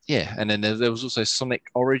yeah, and then there was also Sonic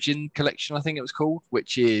Origin Collection, I think it was called,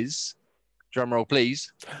 which is, drumroll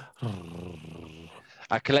please,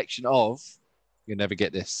 a collection of, you'll never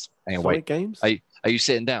get this. Hang on, Sonic games? Are you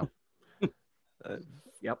sitting down?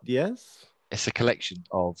 Yep. Yes. It's a collection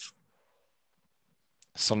of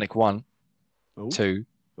Sonic 1, 2,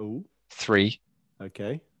 3.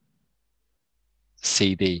 Okay.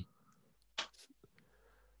 CD.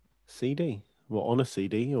 CD? What, on a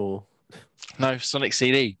CD or? No, Sonic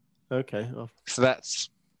CD. Okay. So that's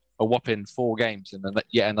a whopping 4 games and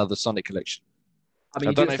yet another Sonic collection. I mean,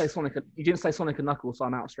 you didn't say Sonic and Knuckles, so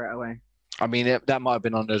I'm out straight away. I mean, that might have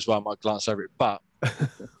been on there as well. I might glance over it. But,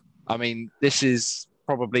 I mean, this is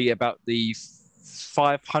probably about the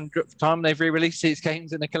 500th time they've re-released these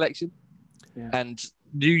games in a collection. Yeah. And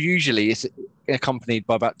usually it's accompanied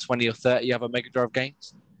by about 20 or 30 other Mega Drive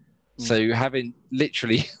games. So having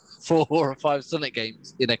literally 4 or 5 Sonic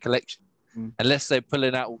games in a collection, unless they're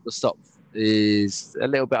pulling out all the stops, is a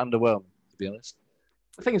little bit underwhelming, to be honest.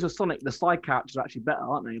 The thing is with Sonic, the side characters are actually better,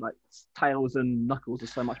 aren't they? Like Tails and Knuckles are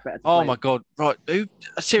so much better. Oh my god! Right?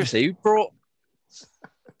 Seriously?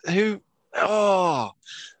 Who? Oh,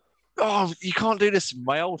 you can't do this.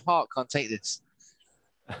 My old heart can't take this.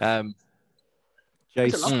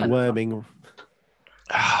 Jace worming.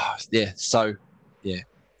 Yeah. So, yeah,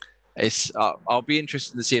 it's. I'll be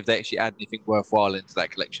interested to see if they actually add anything worthwhile into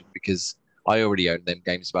that collection, because I already own them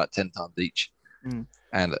games about 10 times each,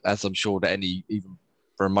 and as I'm sure that any even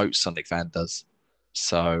remote Sonic fan does.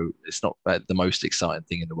 So it's not the most exciting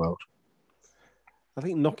thing in the world. I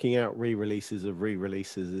think knocking out re-releases of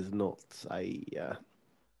re-releases is not a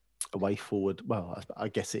way forward. Well, I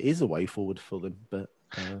guess it is a way forward for them, but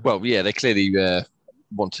well, yeah, they clearly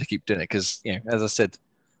want to keep doing it because, as I said,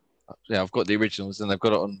 I've got the originals and I've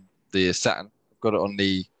got it on the Saturn, I've got it on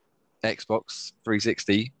the Xbox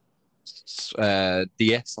 360,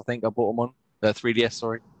 DS. I think I bought them on 3DS.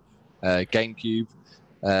 Sorry, GameCube.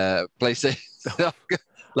 PlayStation.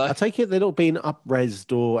 I take it they're not being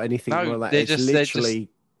up-resed or anything like that. It's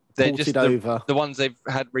literally ported over. The ones they've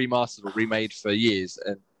had remastered or remade for years,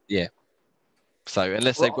 and so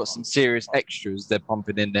unless they've got some serious extras they're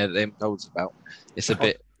pumping in there that they haven't told us about, it's a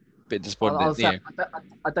bit disappointing.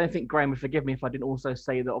 I don't think Graham would forgive me if I didn't also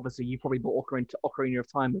say that obviously you probably bought Ocarina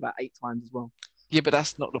of Time about 8 times as well. Yeah, but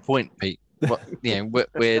that's not the point, Pete.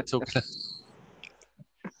 We're talking.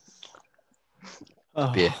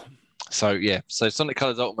 So Sonic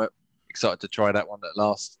Colors Ultimate, excited to try that one at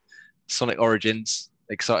last. Sonic Origins,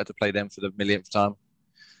 excited to play them for the millionth time,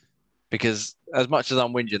 because as much as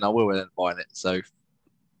I'm whinging, I will end up buying it. So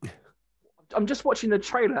I'm just watching the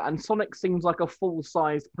trailer and Sonic seems like a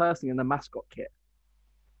full-sized person in a mascot kit.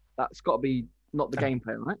 That's got to be not the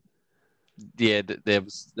gameplay, right? Yeah, there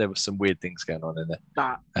was some weird things going on in there.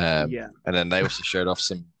 And then they also showed off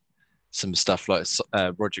some stuff like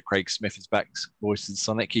Roger Craig Smith is back voicing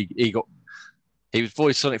Sonic. He was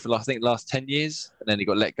voiced Sonic for last 10 years, and then he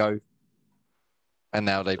got let go, and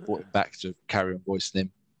now they brought him back to carry on voicing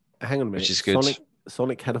him. Hang on a minute, which is good.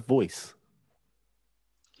 Sonic had a voice.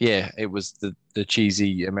 Yeah, it was the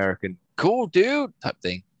cheesy American cool dude type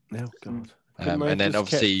thing. Oh God! And then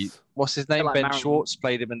obviously, what's his name? Ben Schwartz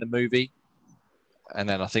played him in the movie, and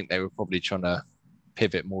then I think they were probably trying to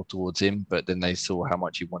pivot more towards him, but then they saw how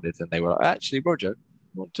much he wanted, and they were like, "Actually, Roger,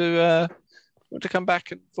 want to come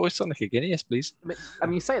back and voice Sonic again? Yes, please." I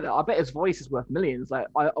mean, you say that. I bet his voice is worth millions. Like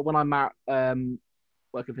when I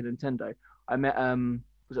working for Nintendo, I met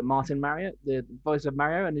was it Martin Marriott, the voice of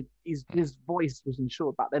Mario, and his voice was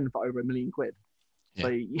insured back then for over £1 million. Yeah.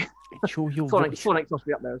 So Sonic must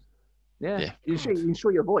be up there. Yeah. You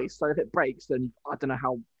insure your voice, so if it breaks, then I don't know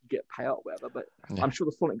how you get a payout or whatever, but I'm sure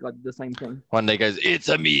the Sonic guy did the same thing. One day goes, "It's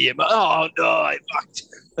a me." Oh no, I fucked.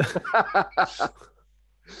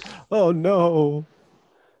 Oh no.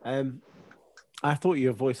 I thought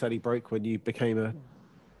your voice only broke when you became an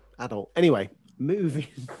adult. Anyway, moving.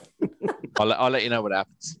 I'll let you know what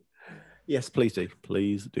happens. Yes, please do.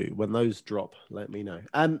 Please do. When those drop, let me know.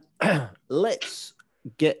 Let's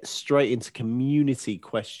get straight into community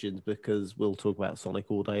questions, because we'll talk about Sonic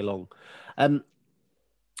all day long.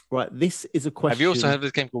 Right, this is a question. Have you also heard of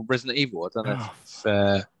this game called Resident Evil? I don't know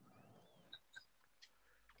if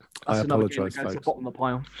I apologise, folks. To the bottom of the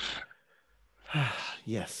pile.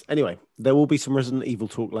 Yes. Anyway, there will be some Resident Evil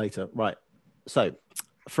talk later. Right. So,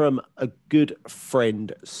 from a good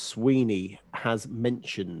friend, Sweeney has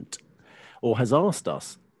mentioned or has asked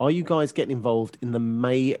us, are you guys getting involved in the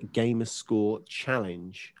May Gamer Score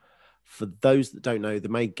Challenge? For those that don't know, the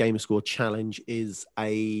May Gamer Score Challenge is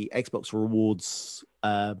a Xbox Rewards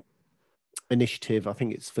initiative. I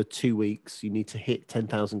think it's for 2 weeks. You need to hit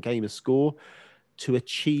 10,000 gamer score to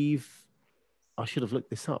achieve, I should have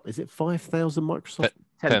looked this up. Is it 5,000 Microsoft?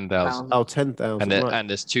 10,000. Oh, 10,000. And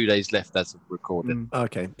there's 2 days left as of recording.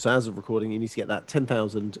 Okay. So as of recording, you need to get that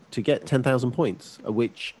 10,000 to get 10,000 points,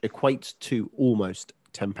 which equates to almost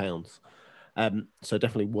 £10. So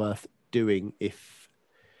definitely worth doing if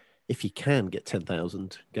you can get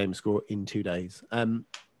 10,000 gamer score in 2 days.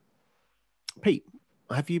 Pete,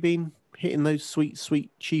 have you been hitting those sweet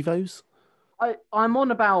Chivos? I'm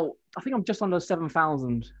on about, I think I'm just under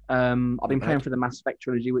 7,000. I've been playing for the Mass Effect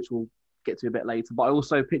trilogy, which we'll get to a bit later. But I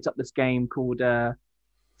also picked up this game called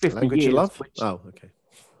 50 Language Years. You Love? Which... Oh, okay.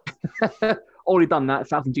 Already done that.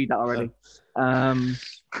 1,000 G'd that already.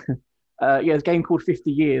 Yeah, it's a game called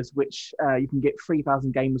 50 Years, which you can get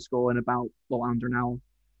 3,000 gamer score in about under an hour.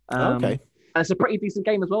 Okay. And it's a pretty decent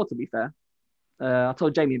game as well, to be fair. I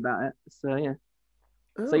told Jamie about it. So yeah.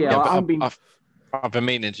 So Oh. yeah, I've been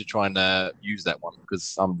meaning to try and use that one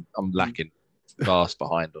because I'm lacking vast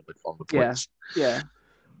behind on the points. Yeah.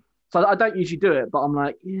 So I don't usually do it, but I'm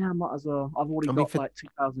like, yeah, I might as well. I've already got for like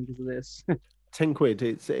 2,000 because of this. 10 quid.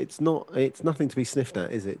 It's nothing to be sniffed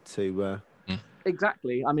at, is it?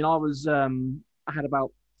 Exactly. I mean, I had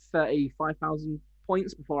about 35,000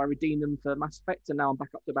 points before I redeemed them for Mass Effect, and now I'm back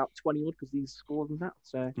up to about 20 odd because these scores and that.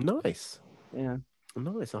 So Nice. yeah.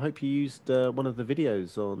 Nice. I hope you used one of the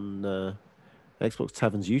videos on Xbox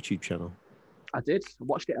Tavern's YouTube channel. I did. I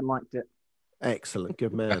watched it and liked it. Excellent.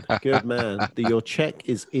 Good man. Good man. Your check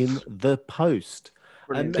is in the post.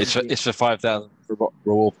 Brilliant. It's for 5,000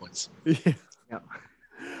 reward points. Yeah.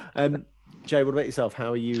 Yeah. Jay, what about yourself?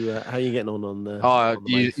 How are you getting on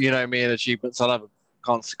the? You know me and achievements. I love them.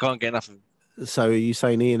 Can't get enough of them. So are you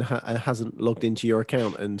saying Ian hasn't logged into your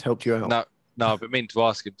account and helped you out? No, I've been meaning to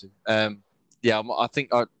ask him to. Yeah, I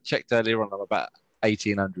think I checked earlier on. I'm about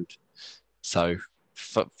 1,800, so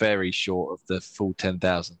very short of the full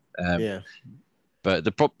 10,000. Yeah. But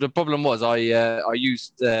the problem was I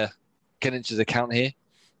used Keninch's account here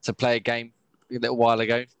to play a game a little while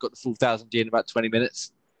ago. Got the full 1,000 G in about 20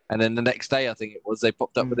 minutes. And then the next day, I think it was, they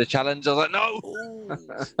popped up with a challenge. I was like, no,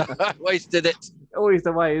 I wasted it. Always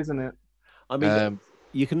the way, isn't it? I mean,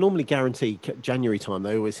 you can normally guarantee January time,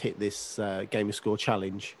 they always hit this gamer score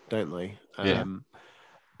challenge, don't they? Yeah.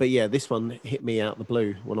 But yeah, this one hit me out the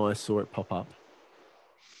blue when I saw it pop up.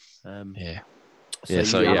 Yeah.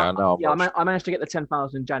 So, I know. I managed to get the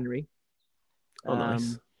 10,000 in January. Oh,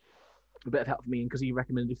 nice. A bit of help for me because he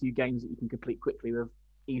recommended a few games that you can complete quickly with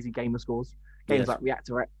easy gamer scores. Games like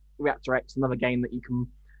Reactor X, another game that you can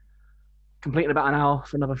complete in about an hour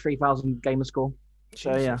for another 3,000 gamer score.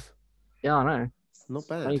 So yeah, I know. Not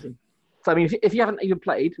bad. Amazing. So I mean, if you haven't even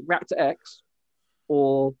played Reactor X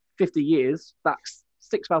or 50 Years, that's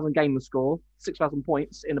 6,000 gamer score, 6,000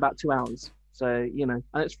 points in about 2 hours. So and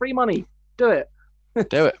it's free money. Do it.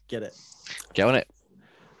 Do it. Get it. Get on it.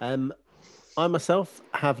 I myself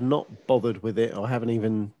have not bothered with it. I haven't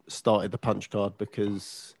even started the punch card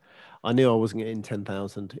because I knew I wasn't getting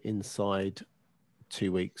 10,000 inside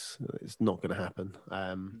 2 weeks. It's not going to happen.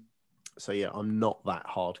 So yeah, I'm not that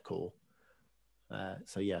hardcore.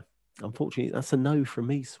 So yeah, unfortunately, that's a no from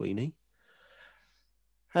me, Sweeney.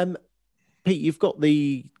 Pete, you've got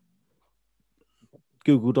the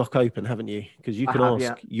Google Doc open, haven't you? Because you can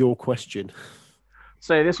ask your question.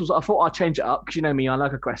 So I thought I'd change it up because you know me, I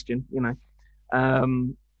like a question,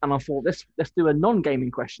 and I thought let's do a non-gaming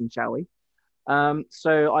question, shall we?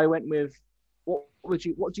 So I went with what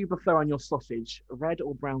do you prefer on your sausage, red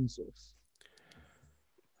or brown sauce?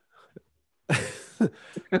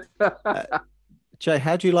 Jay,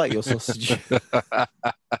 how do you like your sausage?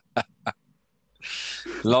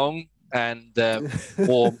 Long and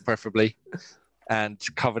warm, preferably, and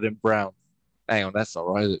covered in brown. Hang on, that's not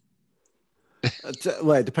right, is it?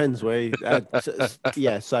 Well, it depends where.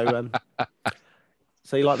 Yeah, so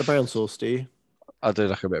you like the brown sauce, do you? I do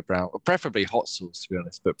like a bit of brown, preferably hot sauce, to be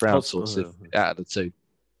honest, but brown sauce out of the two.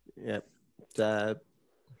 Yeah.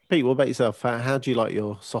 Pete, what about yourself? How do you like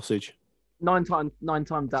your sausage? 9 times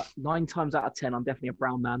out of 10, I'm definitely a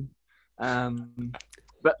brown man.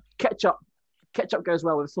 But ketchup goes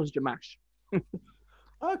well with sausage and mash.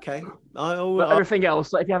 Okay. But everything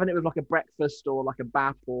else, like if you're having it with like a breakfast or like a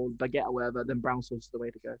bap or baguette or whatever, then brown sauce is the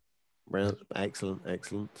way to go. Brown,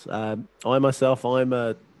 excellent. I myself, I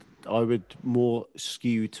would more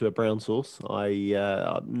skew to a brown sauce.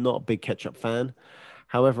 I'm not a big ketchup fan.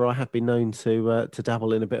 However, I have been known to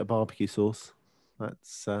dabble in a bit of barbecue sauce.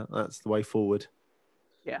 That's the way forward.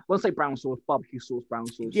 Yeah, we'll say brown sauce, barbecue sauce, brown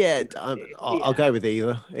sauce. Yeah, I'll go with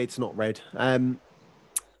either. It's not red. To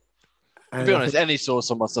be honest, any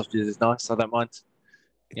sauce on my sausages is nice. I don't mind.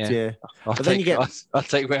 Yeah. I'll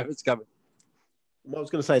take wherever's coming. I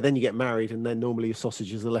was going to say, then you get married, and then normally your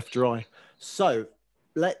sausages are left dry. So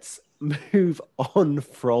let's move on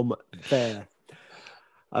from there.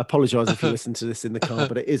 I apologise if you listen to this in the car,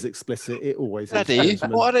 but it is explicit. It always is. Daddy,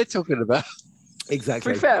 what are they talking about?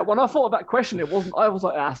 Exactly. To be fair, when I thought of that question, I was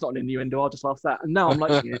like, that's not an innuendo. I'll just ask that. And now I'm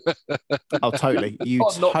like, yeah. Oh, totally. You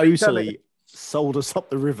totally sold us up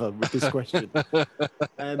the river with this question.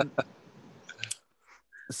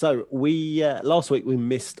 So we last week we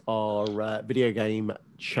missed our video game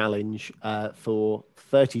challenge for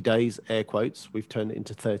 30 days, air quotes. We've turned it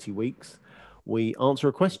into 30 weeks. We answer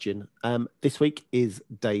a question. This week is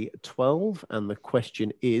day 12, and the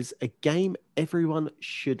question is a game everyone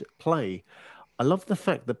should play. I love the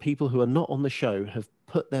fact that people who are not on the show have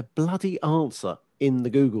put their bloody answer in the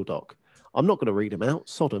Google Doc. I'm not going to read them out.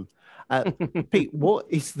 Sod 'em. Pete, what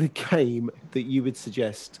is the game that you would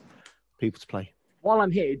suggest people to play? While I'm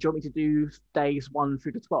here, do you want me to do days 1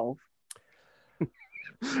 through to 12?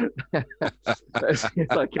 It's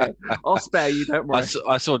okay. I'll spare you. Don't worry.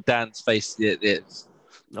 I saw Dan's face. I was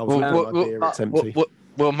looking at my beer, it's empty.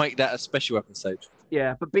 We'll make that a special episode.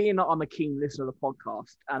 Yeah, but being that I'm a keen listener of the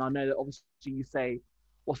podcast, and I know that obviously you say,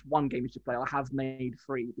 what's one game you should play? I have made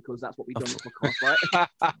 3 because that's what we do on the podcast,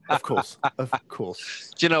 right? Of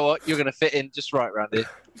course. Do you know what? You're going to fit in just right around here.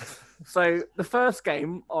 So the first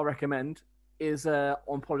game I'll recommend is it's a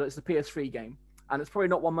PS3 game, and it's probably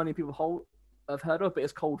not one many people have heard of, but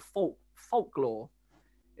it's called Folklore.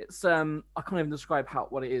 It's I can't even describe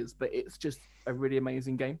what it is, but it's just a really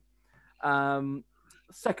amazing game.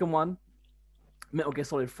 Second one, Metal Gear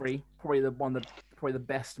Solid 3, probably the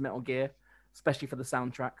best Metal Gear, especially for the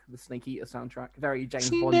soundtrack, the Snake Eater soundtrack, very James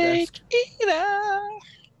Bond-esque.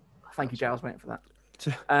 Thank you, Jay. I was waiting for that.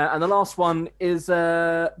 And the last one is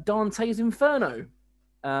Dante's Inferno,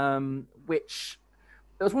 which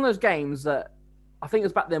it was one of those games that I think it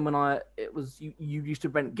was back then when you used to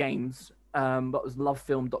rent games, but it was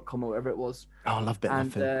lovefilm.com or whatever it was. Oh, I love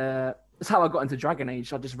Love Film. That's how I got into Dragon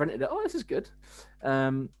Age. I just rented it. Oh, this is good.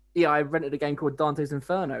 I rented a game called Dante's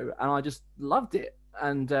Inferno, and I just loved it.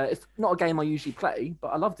 And it's not a game I usually play, but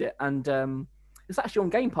I loved it. And it's actually on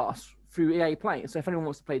Game Pass through EA Play. So if anyone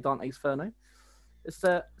wants to play Dante's Inferno, it's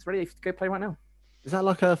ready to go play right now. Is that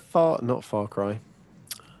like a not Far Cry,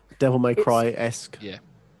 Devil May Cry-esque? Yeah.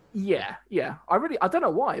 Yeah. I don't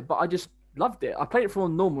know why, but I just loved it. I played it for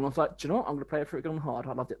on normal, and I was like, do you know what? I'm going to play it for it on hard.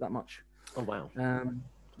 I loved it that much. Oh, wow.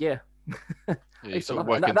 Yeah. You're sort of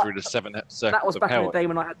working through the 7 circles. That was of back power. in the day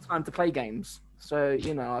when I had time to play games. So,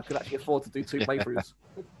 I could actually afford to do 2 playthroughs.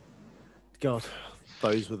 God,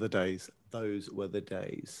 those were the days.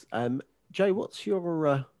 Jay, what's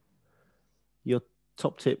your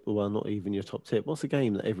top tip? Well, not even your top tip. What's a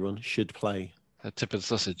game that everyone should play? A tip of the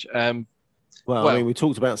sausage. Well, I mean, we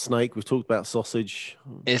talked about Snake. We've talked about Sausage.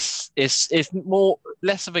 It's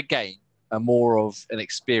less of a game and more of an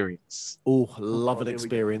experience. Oh, love an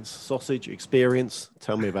experience. Sausage experience.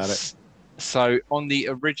 Tell me about it. So on the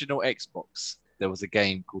original Xbox, there was a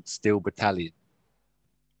game called Steel Battalion,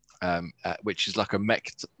 which is like a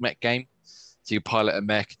mech game. So you pilot a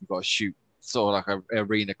mech and you've got to shoot, sort of like an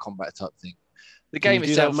arena combat type thing. The game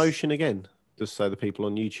itself. itself. Do that motion again, just so the people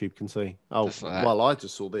on YouTube can see. Oh, like well, I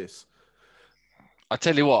just saw this. I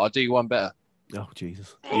tell you what, I'll do you one better. Oh,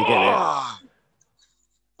 Jesus. You get it.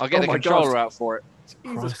 I'll get the controller out for it.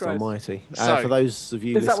 Jesus Christ Almighty. For those of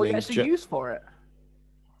you listening, is that what you actually use for it?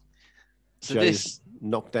 So Joe's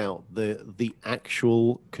knocked out the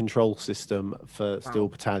actual control system for Steel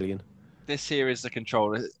Battalion. This here is the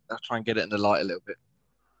controller. I'll try and get it in the light a little bit.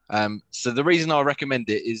 So the reason I recommend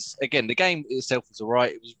it is, again, the game itself was all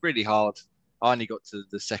right. It was really hard. I only got to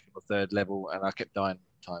the 2nd or 3rd level and I kept dying all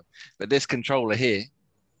the time. But this controller here,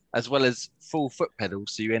 as well as full foot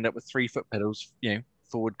pedals, so you end up with 3 foot pedals,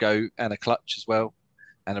 forward go and a clutch as well,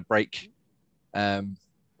 and a brake. And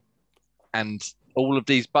all of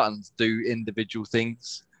these buttons do individual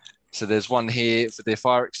things. So there's one here for the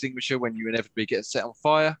fire extinguisher when you inevitably get set on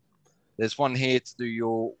fire. There's one here to do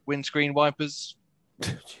your windscreen wipers.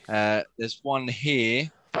 There's one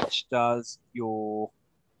here which does your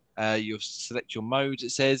select your modes.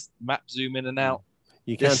 It says map zoom in and out.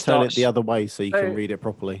 You can turn it the other way so you can read it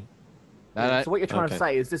properly. So what you're trying to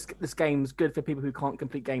say is this game's good for people who can't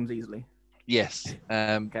complete games easily. Yes.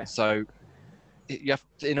 Okay. So you have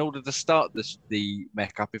to, in order to start the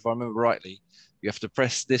mech up, if I remember rightly, you have to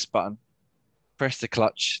press this button, press the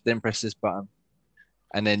clutch, then press this button,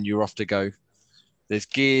 and then you're off to go. There's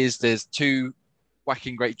gears. There's 2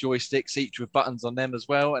 whacking great joysticks, each with buttons on them as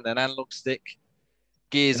well, and an analog stick.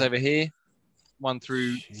 Gears over here, 1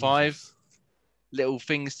 through 5. Little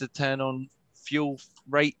things to turn on fuel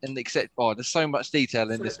rate and etc. Oh, there's so much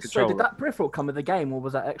detail in this controller. So did that peripheral come with the game, or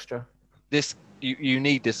was that extra? This you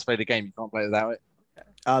need this to play the game. You can't play without it.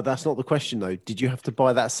 That's not the question though. Did you have to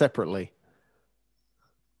buy that separately?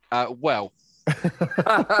 Well,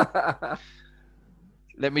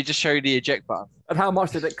 let me just show you the eject button. And how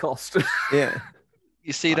much did it cost? Yeah.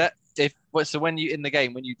 You see that? So when you in the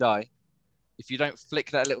game, when you die, if you don't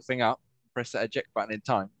flick that little thing up, press that eject button in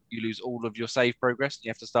time, you lose all of your save progress. You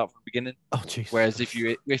have to start from the beginning. Oh, jeez. Whereas if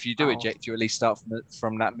you do eject, you at least start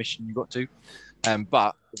from that mission you got to.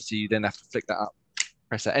 But obviously you then have to flick that up,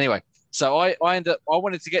 press that. Anyway, so I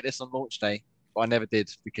wanted to get this on launch day, but I never did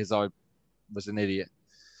because I was an idiot.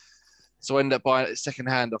 So I ended up buying it second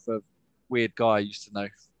hand off a weird guy I used to know.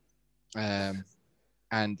 And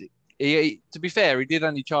to be fair, he did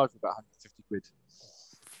only charge about 150 quid.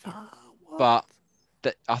 But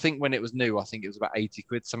I think when it was new, I think it was about 80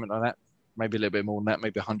 quid, something like that. Maybe a little bit more than that,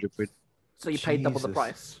 maybe 100 quid. So you paid double the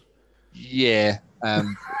price? Yeah.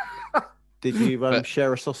 Did you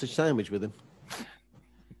share a sausage sandwich with him?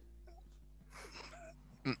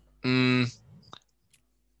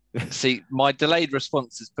 See, my delayed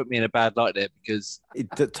response has put me in a bad light there because...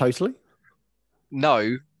 Totally?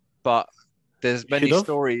 No, but there's many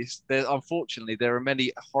stories. Unfortunately, there are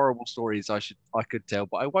many horrible stories I could tell,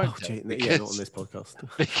 but I won't tell. Because, not on this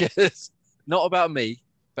podcast. Because not about me,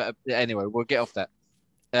 but anyway, we'll get off that.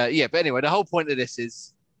 But anyway, the whole point of this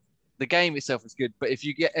is the game itself is good, but if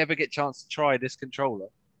you ever get a chance to try this controller,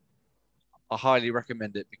 I highly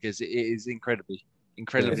recommend it because it is incredibly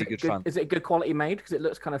good fun. Is it good quality made? Because it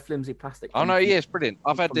looks kind of flimsy plastic. Oh no, yeah, it's brilliant.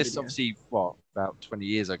 I've had this obviously about 20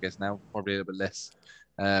 years, I guess now, probably a little bit less.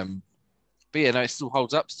 But yeah, no, it still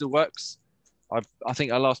holds up, still works. I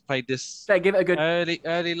think I last played this. Yeah, give it a good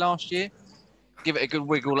early last year. Give it a good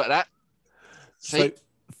wiggle like that. See? So,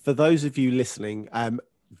 for those of you listening,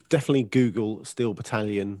 definitely Google Steel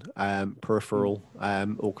Battalion peripheral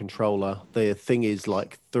or controller. The thing is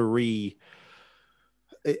like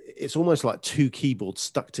it's almost like two keyboards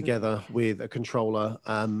stuck together with a controller.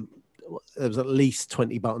 There was at least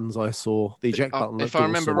 20 buttons I saw. The eject button. If I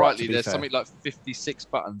remember rightly, there's something like 56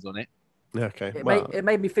 buttons on it. Okay. It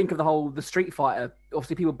made me think of the Street Fighter.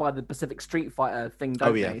 Obviously, people buy the Pacific Street Fighter thing,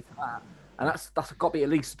 don't they? And that's got to be at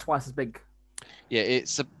least twice as big. Yeah,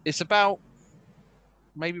 it's about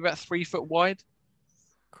maybe about 3 foot wide.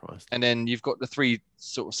 Christ. And then you've got the three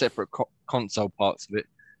sort of separate console parts of it.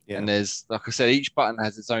 Yeah. And there's, like I said, each button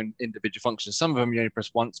has its own individual function. Some of them you only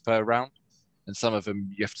press once per round, and some of them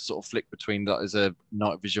you have to sort of flick between. Like there's a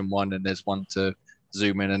night vision one, and there's one to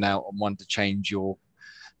zoom in and out, and one to change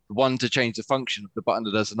the function of the button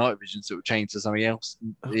that does the night vision, so it will change to something else.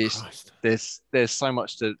 There's so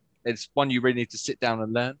much to. It's one you really need to sit down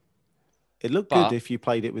and learn. It looked good if you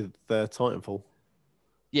played it with Titanfall.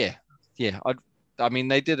 Yeah. I mean,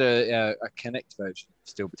 they did a Kinect version of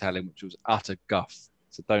Steel Battalion, which was utter guff.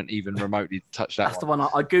 So don't even remotely touch that. That's the one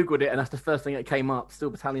I googled it, and that's the first thing that came up. Steel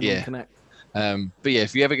Battalion on Kinect. But yeah,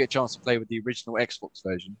 if you ever get a chance to play with the original Xbox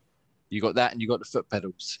version, you got that, and you got the foot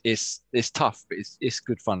pedals. It's tough, but it's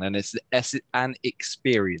good fun, and it's an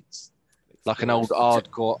experience, like an old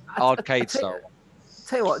hardcore arcade style.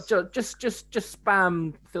 Tell you what, just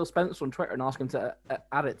spam Phil Spencer on Twitter and ask him to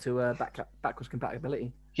add it to backwards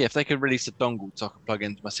compatibility. Yeah, if they could release a dongle so I can plug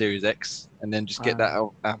into my Series X and then just get that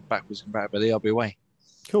out backwards compatibility, I'll be away.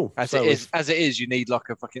 Cool. As it is, you need like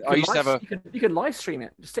a fucking. You could live stream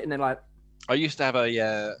it, just sitting there like. I used to have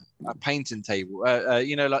a painting table,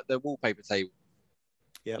 you know, like the wallpaper table.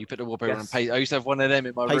 Yeah. You put the wallpaper on paste. I used to have one of them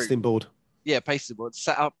in my room. Pasting board. Yeah, pasting board.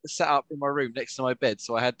 Set up in my room next to my bed,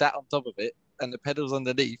 so I had that on top of it and the pedals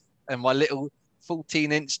underneath, and my little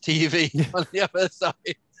 14-inch TV on the other side.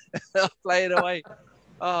 Playing away.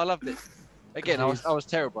 Oh, I loved it. Again, I was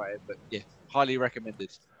terrible at it, but yeah, highly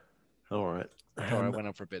recommended. All right. Sorry, I went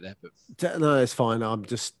on for a bit there, but no, it's fine. I'm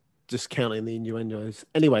just counting the innuendos.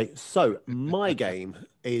 Anyway, so my game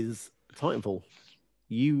is Titanfall.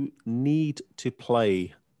 You need to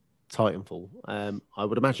play Titanfall. I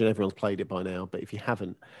would imagine everyone's played it by now, but if you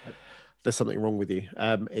haven't, there's something wrong with you.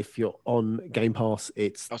 If you're on Game Pass,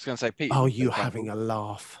 it's. I was going to say, Pete. Oh, you're having a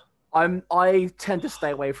laugh. I tend to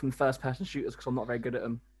stay away from first-person shooters because I'm not very good at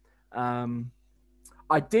them.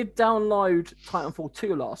 I did download Titanfall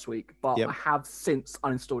 2 last week, but I have since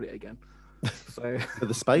uninstalled it again. So for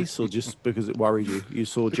the space, or just because it worried you? You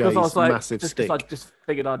saw Jay's massive stick. I just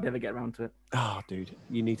figured I'd never get around to it. Oh, dude,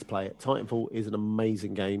 you need to play it. Titanfall is an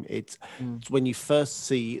amazing game. It's when you first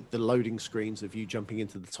see the loading screens of you jumping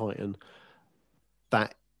into the Titan,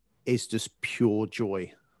 that is just pure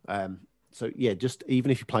joy. So yeah, just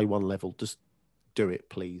even if you play one level, just do it,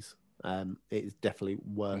 please. It is definitely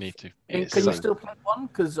worth. Need to. Can you still play one?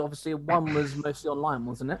 Because obviously one was mostly online,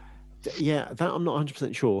 wasn't it? Yeah, that I'm not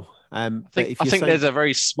 100% sure. I think there's a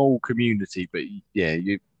very small community, but yeah,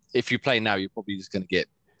 if you play now, you're probably just going to get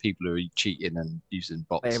people who are cheating and using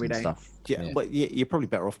bots and stuff. Yeah, but you're probably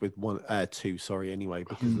better off with two. Sorry, anyway,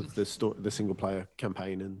 because of the single player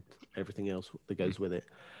campaign and everything else that goes with it.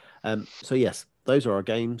 So yes, those are our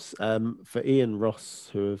games. For Ian, Ross,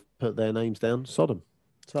 who have put their names down, Sodom,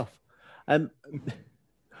 tough.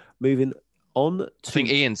 Moving on to... I think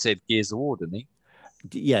Ian said Gears of War, didn't he?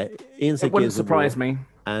 Yeah, Ian said it wouldn't surprise me.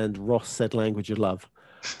 And Ross said Language of Love.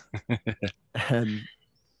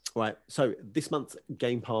 Right, so this month's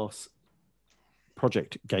Game Pass,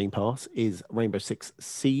 Project Game Pass, is Rainbow Six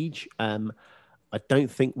Siege. I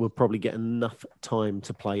don't think we'll probably get enough time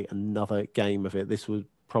to play another game of it. This was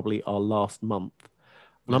probably our last month.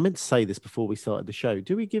 And I meant to say this before we started the show.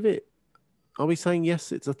 Do we give it? Are we saying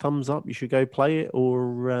yes? It's a thumbs up. You should go play it,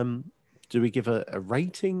 or do we give a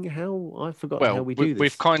rating? How I forgot how we do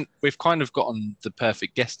this. We've kind of gotten the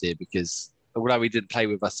perfect guest here because although he didn't play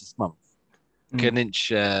with us this month,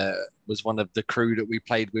 Kaninch was one of the crew that we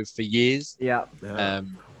played with for years. Yeah.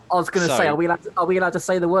 I was going to say, are we allowed to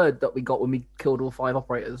say the word that we got when we killed all 5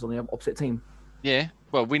 operators on the opposite team? Yeah.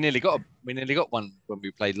 Well, we nearly got one when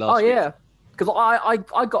we played last. Oh yeah, because I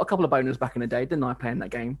got a couple of boners back in the day, didn't I? Playing that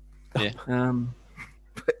game. Yeah.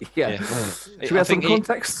 But yeah. Should we have some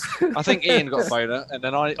context? I think Ian got a boner, and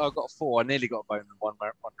then I got a 4. I nearly got a boner in one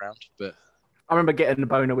round, but I remember getting a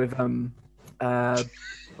boner with Capcan.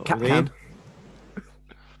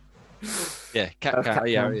 Yeah, Capcan.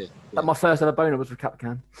 Yeah. Like my first ever boner was with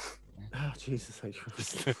Capcan. Oh, Jesus H.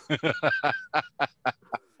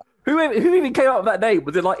 Who even came up with that name?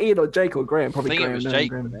 Was it like Ian or Jake or Graham? Probably I think Graham. it was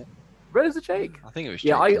Jake, wasn't it? Where is it, Jake? I think it was Jake.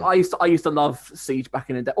 Yeah, I used to love Siege back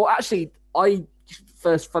in the day. Or actually, I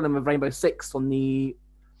first fell in with Rainbow Six on the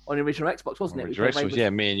original Xbox, wasn't it? Yeah,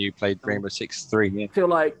 me and you played Rainbow Six 3. Yeah. I feel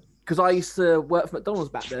like because I used to work for McDonald's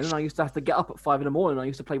back then, and I used to have to get up at 5 a.m. I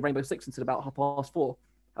used to play Rainbow Six until about 4:30,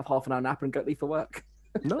 have half an hour nap, and go leave for work.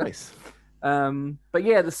 Nice. But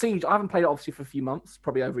yeah, the Siege. I haven't played it obviously for a few months,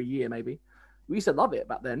 probably over a year maybe. We used to love it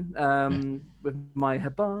back then. With my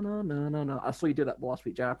Habana, no. I saw you do that last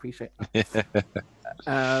week, Jay. I appreciate that.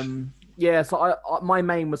 Yeah, so I my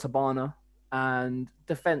main was Habana, and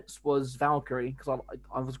defense was Valkyrie because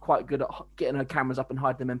I was quite good at getting her cameras up and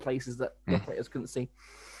hiding them in places that the players couldn't see.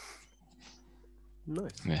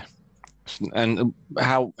 Nice. Yeah. And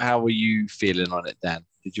how were you feeling on it, Dan?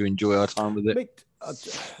 Did you enjoy our time with it?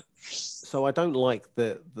 So I don't like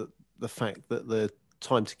the fact that the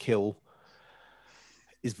time to kill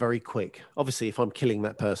is very quick. Obviously, if I'm killing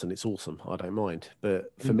that person, it's awesome. I don't mind.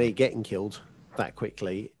 But for me, getting killed that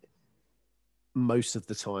quickly, most of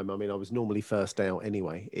the time, I mean, I was normally first out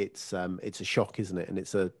anyway. It's a shock, isn't it? And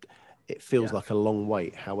it feels like a long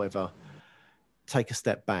wait. However, take a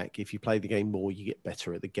step back. If you play the game more, you get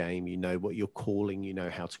better at the game. You know what you're calling. You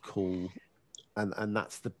know how to call. And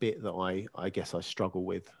that's the bit that I guess I struggle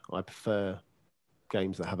with. I prefer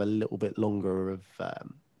games that have a little bit longer of, I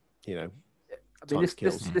mean,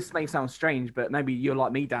 this may sound strange, but maybe you're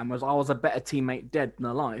like me, Dan, was I was a better teammate dead than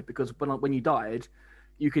alive because when you died,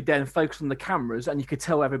 you could then focus on the cameras and you could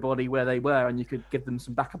tell everybody where they were and you could give them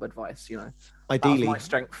some backup advice, Ideally, that was my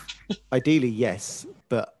strength. Ideally, yes,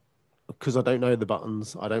 but because I don't know the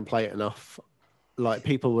buttons, I don't play it enough. Like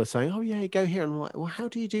people were saying, oh yeah, go here. And I'm like, well, how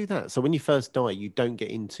do you do that? So when you first die, you don't get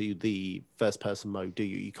into the first person mode, do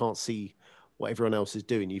you? You can't see what everyone else is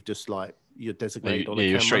doing. You've just you're designated on a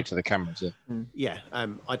camera. You're straight to the cameras. Yeah.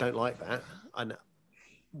 I don't like that. And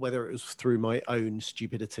whether it was through my own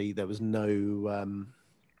stupidity, there was no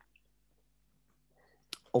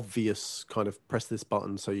obvious kind of press this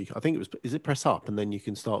button. So I think is it press up and then you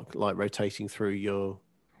can start rotating through your.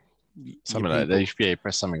 Something like that. Yeah,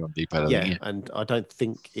 press something on D-pad. Yeah, and I don't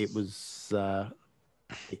think it was.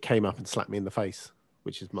 It came up and slapped me in the face,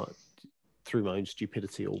 which is through my own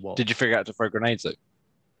stupidity or what. Did you figure out to throw grenades though?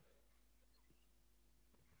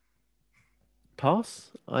 Pass.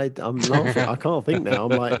 I'm laughing. I can't think now.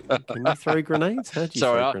 I'm like, can you throw grenades? How do you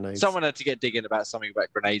throw grenades? Someone had to get digging about something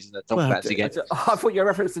about grenades and the top flats again. I thought you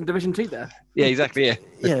were referencing Division 2 there. Yeah, exactly.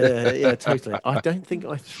 Yeah. yeah, totally. I don't think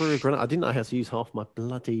I threw a grenade. I didn't know how to use half my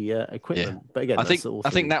bloody equipment. Yeah. But again, I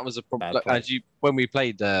think that was a problem. When we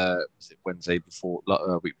played was it Wednesday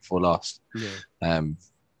week before last. Yeah.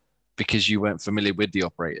 Because you weren't familiar with the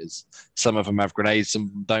operators. Some of them have grenades, some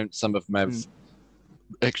of them don't. Some of them have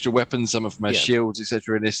extra weapons, some of them have shields,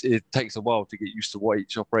 etc. And it takes a while to get used to what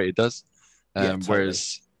each operator does. Totally.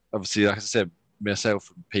 Whereas, obviously, like I said,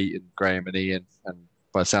 myself and Pete and Graham and Ian, and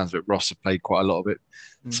by the sounds of it, Ross have played quite a lot of it.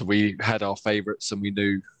 So we had our favourites and we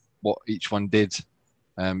knew what each one did.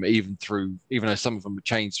 Even though some of them were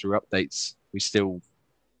changed through updates, we still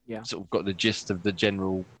sort of got the gist of the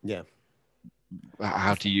general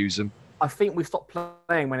how to use them. I think we stopped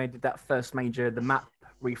playing when they did that first the map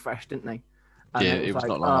refresh, didn't they? And it was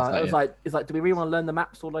not long after. It's like, do we really want to learn the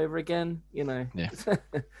maps all over again? Yeah.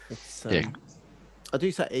 I do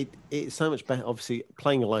say it's so much better. Obviously,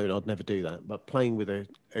 playing alone, I'd never do that. But playing with a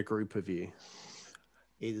group of you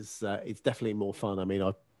is it's definitely more fun. I mean,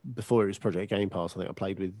 before it was Project Game Pass, I think I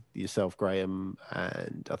played with yourself, Graham,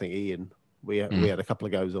 and I think Ian. We had a couple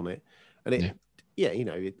of goes on it, and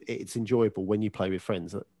it's enjoyable when you play with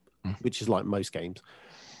friends, which is like most games.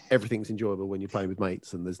 Everything's enjoyable when you're playing with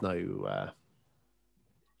mates, and there's no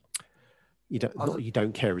you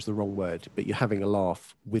don't care is the wrong word, but you're having a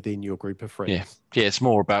laugh within your group of friends. Yeah. It's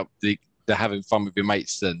more about the having fun with your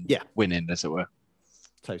mates than Yeah. winning, as it were.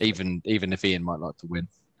 Totally. Even if Ian might like to win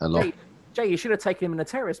a lot. Jay, you should have taken him in a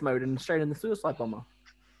terrorist mode and straight in the suicide bomber.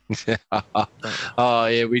 Oh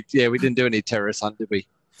yeah, we didn't do any terrorist hunt, did we?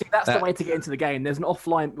 See, that's the way to get into the game. There's an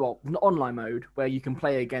an online mode where you can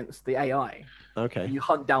play against the AI. Okay. You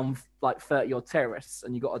hunt down like 30 odd terrorists,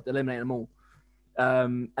 and you got to eliminate them all.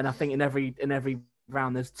 And I think in every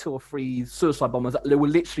round, there's 2 or 3 suicide bombers that will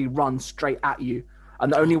literally run straight at you,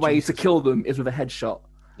 and the only way to kill them is with a headshot.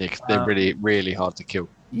 Yeah, because they're really, really hard to kill.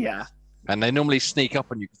 Yeah. And they normally sneak up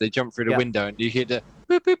on you because they jump through the window, and you hear the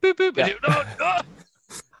boop boop boop boop. Yeah.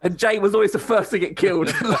 And Jay was always the first to get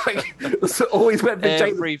killed. Always went for Jay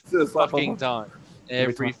every fucking time.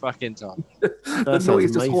 Every fucking time. The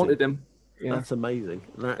noise just haunted him. Yeah. That's amazing.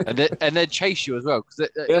 And they'd chase you as well, because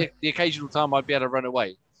the occasional time I'd be able to run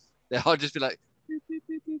away, I'd just be like, as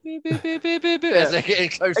they're getting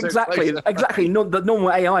closer. Exactly. The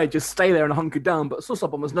normal AI just stay there and hunker down, but suicide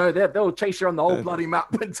bombers, no, they'll chase you around the whole bloody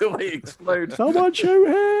map until they explode. Someone shoot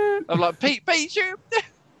him! I'm like, Pete, shoot!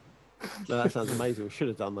 No, that sounds amazing. We should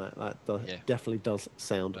have done that. That definitely does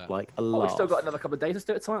sound like a lot. We've still got another couple of days. Let's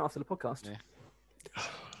do it tonight after the podcast. Yeah.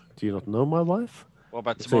 Do you not know my wife? What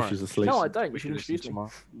about tomorrow? She's asleep. No, I don't. We should introduce me.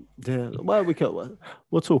 Yeah. Well,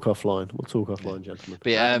 we'll talk offline.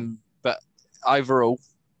 Gentlemen. But overall,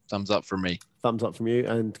 thumbs up from me. Thumbs up from you.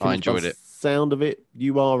 And I enjoyed it. Sound of it,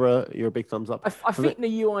 you're a big thumbs up. I think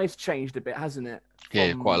the UI's changed a bit, hasn't it?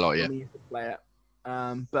 Yeah, quite a lot. Yeah. To play it.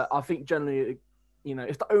 But I think generally,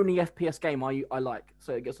 it's the only FPS game I like,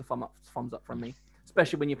 so it gets a thumbs up from me,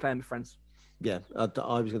 especially when you're playing with friends. Yeah, I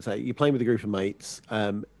was going to say, you're playing with a group of mates.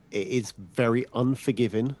 It is very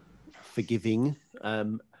forgiving.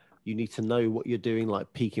 You need to know what you're doing,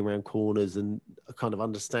 like peeking around corners and kind of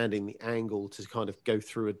understanding the angle to kind of go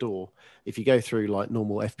through a door. If you go through like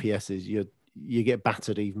normal FPSs, you get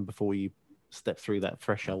battered even before you step through that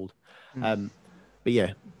threshold. But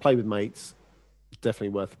yeah, play with mates. Definitely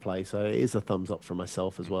worth a play. So it is a thumbs up from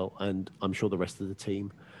myself as well. And I'm sure the rest of the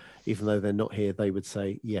team, even though they're not here, they would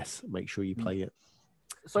say, yes, make sure you play it.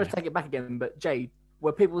 Sorry to take it back again, but Jay,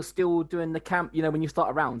 were people still doing the camp, when you start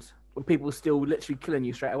a round? Were people still literally killing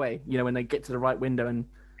you straight away, when they get to the right window and...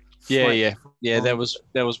 Yeah. There was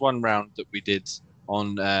one round that we did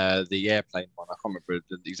on the airplane one. I can't remember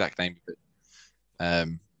the exact name of it.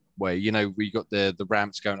 Where, we got the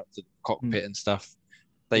ramps going up to the cockpit and stuff.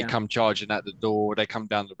 They come charging at the door. They come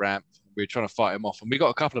down the ramp. We were trying to fight them off, and we got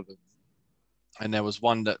a couple of them. And there was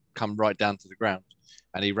one that come right down to the ground,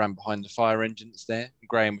 and he ran behind the fire engine that's there.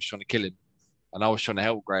 Graham was trying to kill him, and I was trying to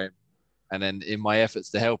help Graham. And then in my efforts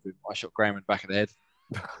to help him, I shot Graham in the back of the head.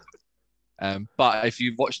 But if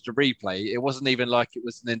you watched the replay, it wasn't even like it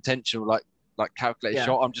was an intentional, like calculated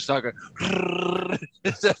shot. I'm just like,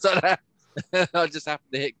 I just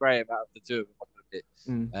happened to hit Graham out of the two of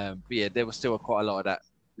them. But yeah, there was still quite a lot of that,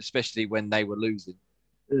 especially when they were losing.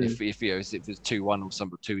 If it was 2-1 or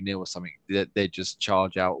something, 2-0 or something, they'd just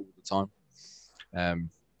charge out all the time,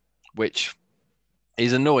 which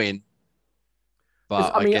is annoying.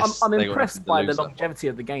 But I mean, I'm impressed by the longevity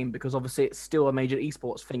of the game, because obviously it's still a major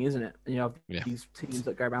esports thing, isn't it? These teams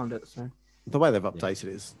that go around it. So the way they've updated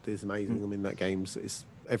it is amazing. I mean, that game's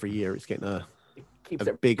every year it's getting a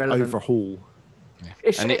big relevant overhaul.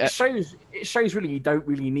 It shows really you don't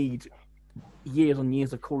really need years on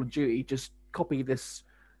years of Call of Duty. Just copy this,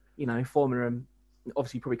 formula, and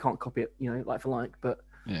obviously you probably can't copy it, like for like. But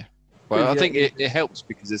yeah, well, I think it helps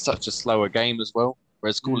because it's such a slower game as well.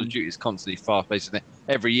 Whereas Call of Duty is constantly fast-paced, and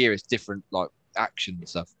every year it's different, like action and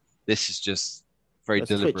stuff. This is just very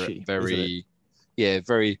deliberate, twitchy, very,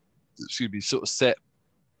 sort of set.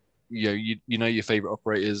 You know your favorite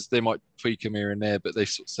operators. They might tweak them here and there, but they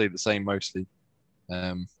sort of stay the same mostly.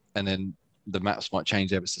 And then the maps might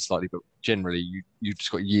change ever so slightly, but generally you've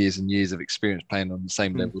just got years and years of experience playing on the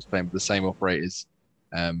same levels, playing with the same operators,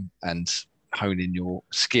 and honing your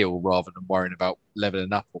skill rather than worrying about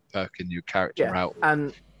leveling up or perking your character out.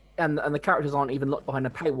 And the characters aren't even locked behind a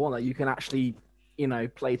paywall. You can actually,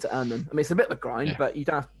 play to earn them. I mean, it's a bit of a grind, but you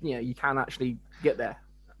don't have, you can actually get there,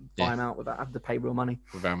 buy them out without having to pay real money.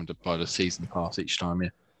 Without having to buy the season pass each time,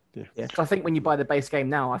 Yeah. So I think when you buy the base game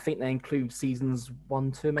now, I think they include seasons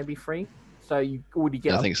 1, 2, maybe 3. So you already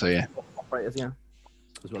get. I think so. Yeah. Operators,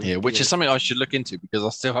 which is something I should look into because I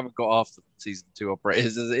still haven't got half the season 2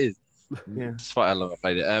 operators as it is. Despite how long I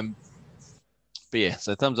played it. But yeah,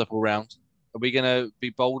 so thumbs up all round. Are we going to be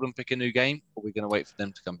bold and pick a new game, or are we going to wait for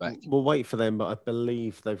them to come back? We'll wait for them, but I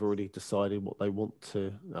believe they've already decided what they want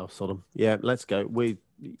to. Oh, Sodom. Yeah, let's go.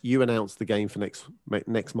 you announced the game for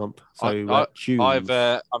next month. So June.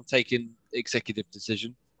 I'm taking executive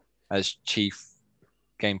decision as chief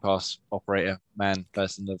Game Pass operator,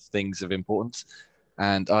 person of things of importance,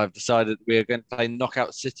 and I've decided we are going to play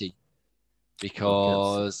Knockout City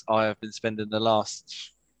because I have been spending the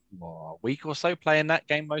last week or so playing that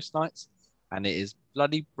game most nights, and it is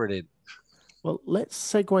bloody brilliant. Well, let's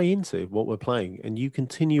segue into what we're playing, and you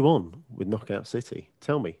continue on with Knockout City.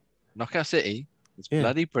 Tell me. Knockout City is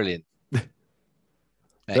bloody brilliant.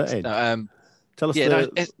 Tell us. Yeah,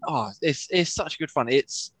 it's such good fun.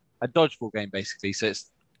 It's a dodgeball game basically. So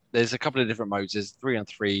there's a couple of different modes. There's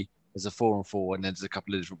 3-on-3, there's a 4-on-4, and then there's a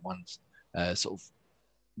couple of different ones, sort of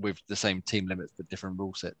with the same team limits but different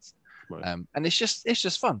rule sets. Right. And it's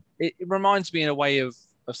just fun. It reminds me in a way of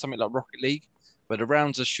something like Rocket League, but the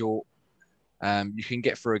rounds are short. You can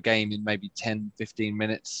get through a game in maybe 10, 15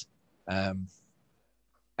 minutes.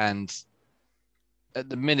 And at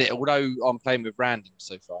the minute, although I'm playing with random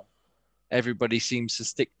so far, everybody seems to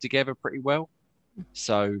stick together pretty well.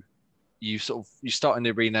 So you start in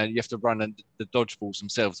the arena, you have to run, and the dodgeballs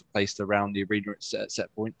themselves are placed around the arena at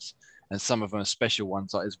set points. And some of them are special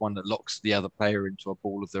ones, like there's one that locks the other player into a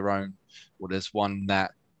ball of their own, or there's one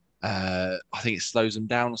that I think it slows them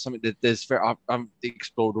down or something. I haven't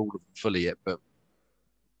explored all of them fully yet, but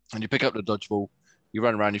when you pick up the dodgeball, you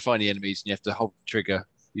run around, you find the enemies, and you have to hold the trigger.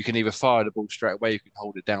 You can either fire the ball straight away, you can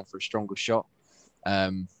hold it down for a stronger shot.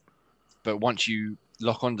 But once you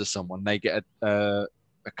lock onto someone, they get a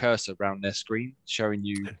cursor around their screen showing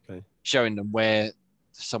them where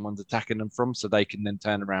someone's attacking them from, so they can then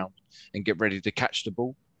turn around and get ready to catch the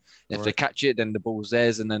ball. If they catch it, then the ball's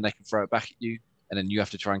theirs, and then they can throw it back at you, and then you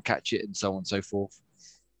have to try and catch it, and so on and so forth.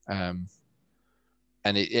 And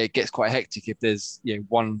it gets quite hectic if there's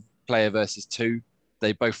one player versus two.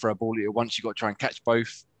 They both throw a ball at you once. You've got to try and catch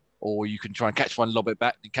both, or you can try and catch one, lob it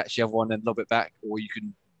back, and catch the other one, then lob it back, or you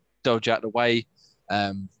can dodge out the way.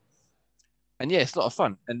 And yeah, it's a lot of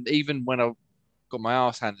fun. And even when I got my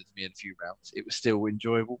ass handed to me in a few rounds, it was still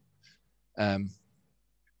enjoyable. And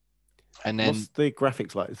then what's the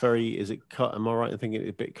graphics like? Is it cut? Am I right in thinking it's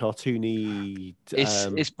a bit cartoony?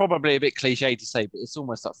 It's probably a bit cliche to say, but it's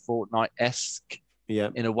almost like Fortnite-esque. Yeah.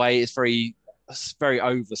 In a way, it's very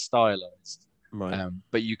over stylized. Right.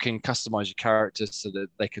 But you can customize your characters so that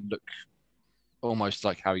they can look almost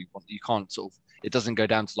like how you want. You can't it doesn't go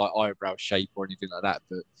down to like eyebrow shape or anything like that,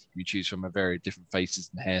 but you choose from a very different faces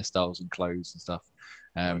and hairstyles and clothes and stuff.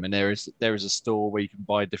 And there is a store where you can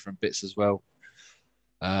buy different bits as well,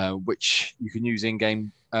 which you can use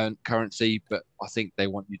in-game currency, but I think they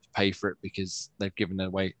want you to pay for it because they've given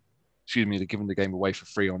the game away for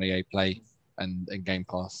free on EA Play and Game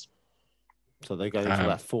Pass. So they go into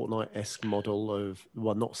that Fortnite-esque model of,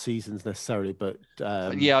 well, not seasons necessarily, but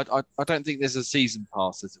yeah, I don't think there's a season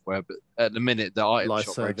pass, as it were, but at the minute the item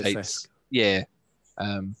shop rotates. Yeah,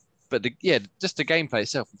 but just the gameplay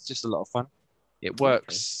itself, it's just a lot of fun. It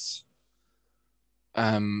works.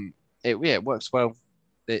 Okay. It works well.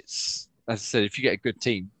 It's, as I said, if you get a good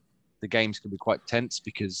team, the games can be quite tense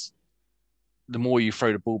because the more you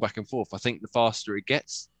throw the ball back and forth, I think the faster it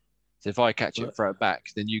gets. So if I catch it, throw it back,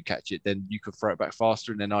 then you catch it, then you can throw it back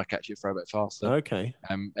faster, and then I catch it, throw it back faster. Okay.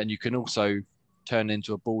 And you can also turn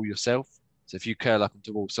into a ball yourself. So if you curl up into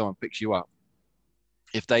a ball, someone picks you up.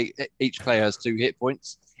 Each player has 2 hit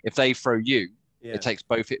points. If they throw you, it takes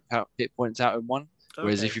both hit points out in one.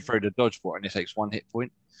 Whereas if you throw the dodgeball, and it takes 1 hit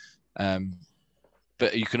point.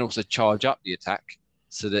 But you can also charge up the attack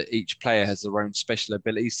so that each player has their own special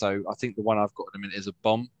ability. So I think the one I've got at the minute is a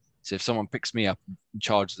bomb. So if someone picks me up and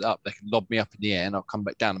charges it up, they can lob me up in the air and I'll come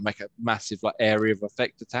back down and make a massive area of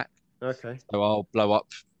effect attack. Okay. So I'll blow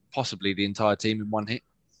up possibly the entire team in 1 hit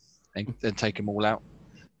and take them all out.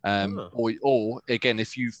 Or again,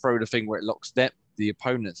 if you throw the thing where it locks the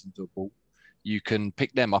opponents into a ball, you can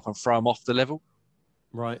pick them up and throw them off the level.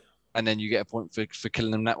 Right. And then you get a point for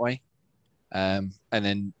killing them that way. And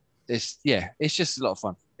then it's just a lot of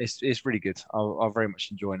fun. It's really good. I'm very much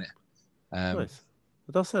enjoying it. Nice.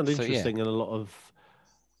 It does sound interesting and a lot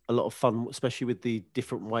of fun, especially with the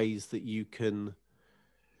different ways that you can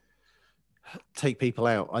take people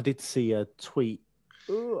out. I did see a tweet,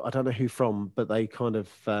 I don't know who from, but they kind of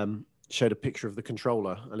showed a picture of the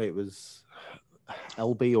controller, and it was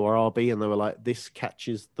LB or RB, and they were like, "This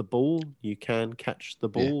catches the ball. You can catch the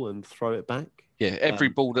ball and throw it back." Yeah, every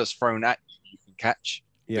ball that's thrown at you can catch.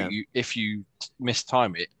 Yeah. But if you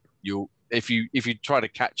mistime it, if you try to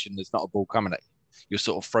catch and there's not a ball coming at you, you're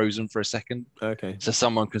sort of frozen for a second. Okay. So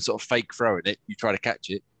someone can sort of fake throwing it. You try to catch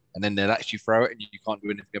it, and then they'll actually throw it, and you can't do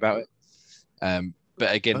anything about it.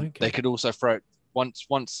 But again, they could also throw it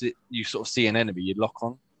you sort of see an enemy, you lock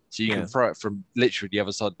on, so you Yeah. can throw it from literally the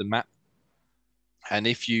other side of the map. And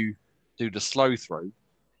if you do the slow throw,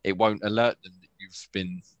 it won't alert them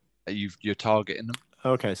that you're targeting them,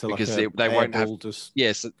 Okay, so because like they won't have just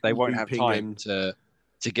they won't have looping time in.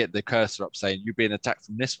 to get the cursor up saying you're being attacked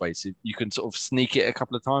from this way. So you can sort of sneak it a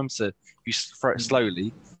couple of times. So you throw it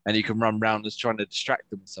slowly, and you can run round as trying to distract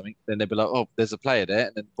them or something. Then they'll be like, "Oh, there's a player there,"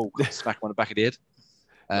 and then ball comes smack them on the back of the head.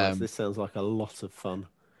 Nice, this sounds like a lot of fun.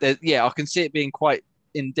 I can see it being quite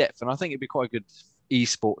in depth, and I think it'd be quite a good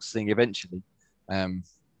esports thing eventually.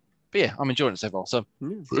 But yeah, I'm enjoying it so far. So,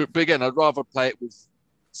 but again, I'd rather play it with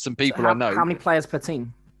some people I know. How many players per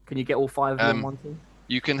team? Can you get all 5 of you on one team?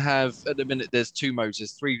 You can have, at the minute, there's 2 modes.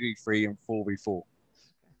 There's 3v3 and 4v4.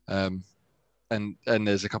 And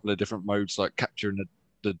there's a couple of different modes, like capturing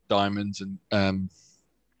the diamonds, and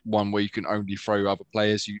one where you can only throw other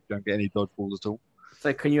players. You don't get any dodgeballs at all.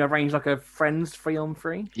 So can you arrange like a friends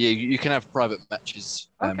 3-on-3? Yeah, you can have private matches.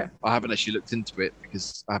 Okay. I haven't actually looked into it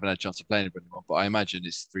because I haven't had a chance to play anybody, but I imagine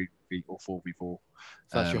it's 3v or 4v4. So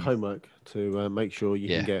that's your homework, to make sure you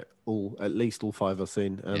can get at least all 5 of us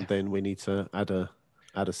in, and then we need to add a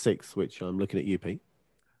 6th, which I'm looking at you, Pete.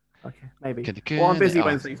 Okay, maybe. Well, I'm busy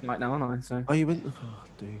Wednesdays night now, aren't I? So. Oh, you went? Oh,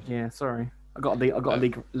 dude. Yeah, sorry. I got a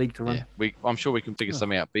league to run. Yeah, I'm sure we can figure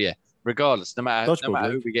something out. But yeah, regardless, no matter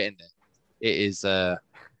who we get in there, it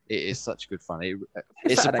is such good fun.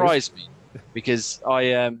 It surprised me because I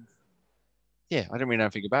didn't really know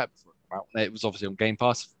anything about it before it came out. It was obviously on Game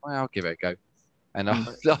Pass. Well, I'll give it a go. And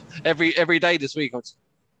every day this week, let's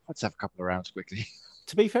have a couple of rounds quickly.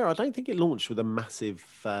 To be fair, I don't think it launched with a massive.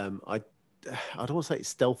 I don't want to say it's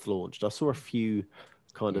stealth launched. I saw a few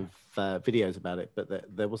kind of videos about it, but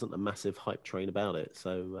there wasn't a massive hype train about it.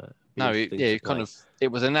 So no,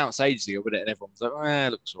 it was announced ages ago, wasn't it? And everyone was like,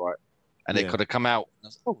 it looks all right. And it could have come out. And I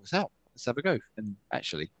was like, it's out. Let's have a go. And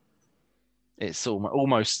actually, it's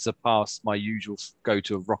almost surpassed my usual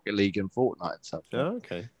go-to of Rocket League and Fortnite and stuff. Oh,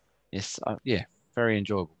 okay. Yes, very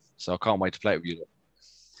enjoyable. So I can't wait to play it with you.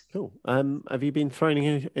 Cool. Have you been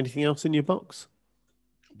throwing anything else in your box?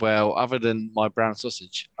 Well, other than my brown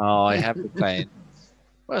sausage, I have been playing.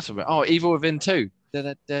 What else have I been? Oh, Evil Within 2.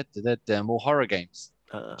 More horror games.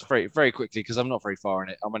 Just very, very quickly, because I'm not very far in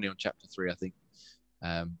it. I'm only on chapter 3, I think.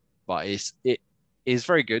 But it is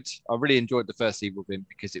very good. I really enjoyed the first Evil Within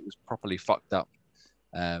because it was properly fucked up.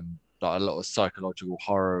 Like a lot of psychological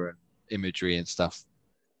horror and imagery and stuff.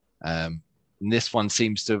 And this one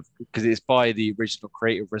seems to, because it's by the original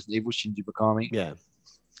creator of Resident Evil, Shinji Mikami. Yeah.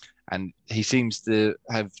 And he seems to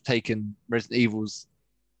have taken Resident Evil's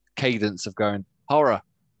cadence of going horror,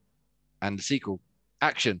 and the sequel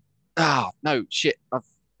action. No shit!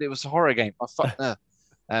 It was a horror game. I fucked.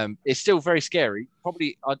 It's still very scary.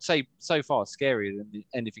 Probably, I'd say so far scarier than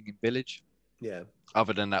anything in Village. Yeah.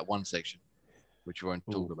 Other than that one section, which we won't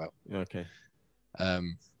talk about. Okay.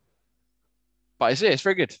 But it's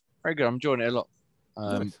very good. Very good. I'm enjoying it a lot.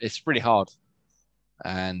 Nice. It's really hard.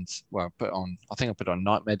 And I think I put it on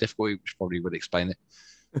nightmare difficulty, which probably would explain it.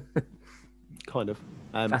 Kind of.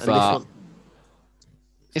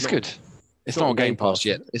 It's good. It's not on Game Pass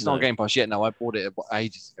yet. It's not on Game Pass yet. No, I bought it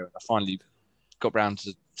ages ago, and I finally got round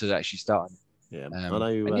to actually starting. Yeah, I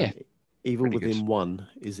know. Evil Within 1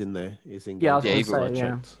 is in there. Is in. Yeah, Game I Pass. was going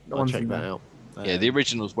to say, I'll check that out. The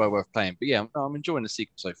original's well worth playing. But yeah, I'm enjoying the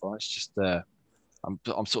sequel so far. It's just I'm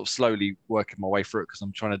sort of slowly working my way through it because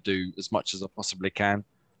I'm trying to do as much as I possibly can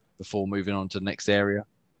before moving on to the next area,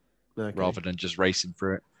 rather than just racing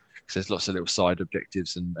through it. Because there's lots of little side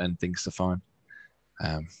objectives and things to find.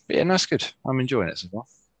 But yeah, no, it's good. I'm enjoying it so far.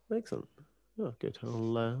 Excellent. Oh, good.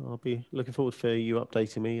 I'll be looking forward for you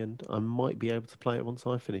updating me, and I might be able to play it once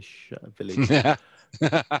I finish Village.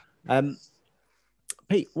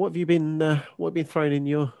 Pete, what have you been throwing in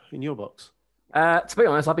your box? To be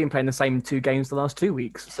honest, I've been playing the same 2 games the last 2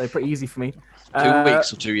 weeks, so pretty easy for me. 2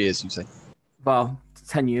 weeks or 2 years, you say? Well,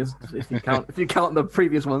 10 years if you count the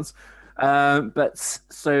previous ones. But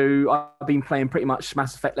so I've been playing pretty much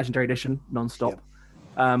Mass Effect Legendary Edition non-stop. Yep.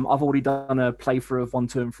 I've already done a playthrough of 1,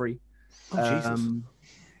 2, and 3. Oh,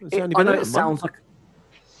 Jesus. I know it sounds like...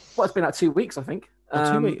 Well, it's been like 2 weeks, I think.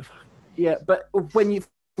 2 weeks? Yeah, but when you...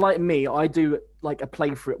 Like me, I do like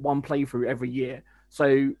one playthrough every year.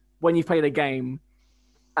 So when you've played a game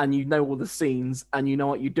and you know all the scenes and you know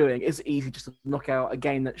what you're doing, it's easy just to knock out a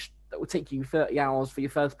game that will take you 30 hours for your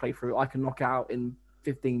first playthrough. I can knock out in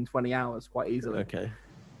 15, 20 hours quite easily. Okay.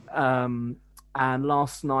 And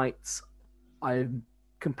last night, I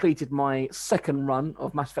completed my second run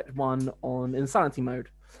of Mass Effect 1 on Insanity mode.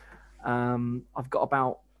 I've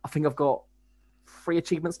got 3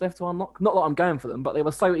 achievements left to unlock. Not that I'm going for them, but they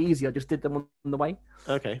were so easy. I just did them on the way.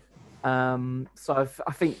 Okay. So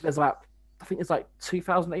I think there's like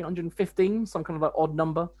 2,815, some kind of like odd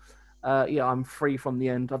number. Yeah, I'm free from the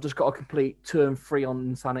end. I've just got to complete 2 and 3 on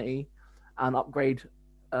Insanity and upgrade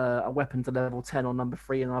a weapon to level 10 on number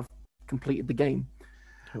 3, and I've completed the game.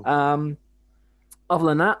 Cool. Other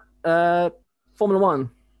than that, Formula One.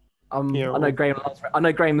 I know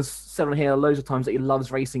Graham's said on here loads of times that he loves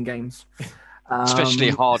racing games. Especially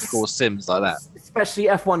hardcore sims like that. Especially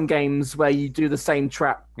F1 games where you do the same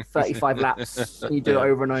track 35 laps and you do it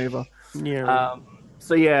over and over. Yeah.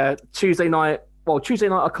 So yeah, Tuesday night I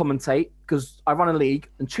commentate because I run a league,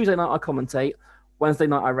 and Tuesday night I commentate, Wednesday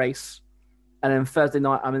night I race, and then Thursday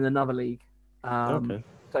night I'm in another league. Okay.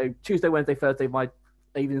 So Tuesday, Wednesday, Thursday, my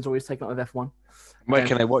evening's always taken up with F1. Where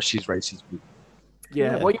can I watch these races?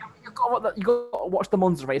 Yeah, well, you got to watch the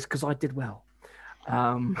Monza race because I did well.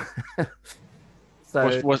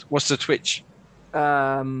 So what's the Twitch?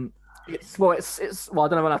 it's I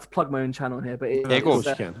don't know when I have to plug my own channel here, but of course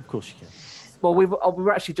you can. Of course you can. Well, we've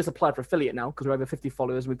actually just applied for affiliate now because we're over 50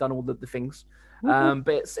 followers and we've done all the things. But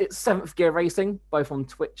it's 7th Gear Racing, both on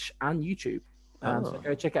Twitch and YouTube. So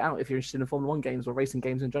go check it out if you're interested in Formula One games or racing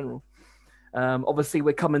games in general. Obviously,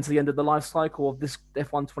 we're coming to the end of the life cycle of this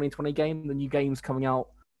F1 2020 game. The new game's coming out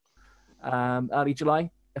early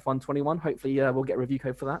July, F1 21. Hopefully, we'll get a review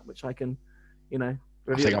code for that, which I can, review.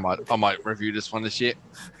 I think I might review this one this year.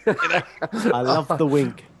 I love the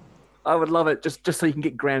wink. I would love it just so you can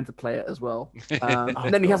get Graham to play it as well.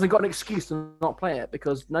 And then he hasn't got an excuse to not play it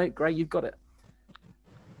because, no, Gray, you've got it.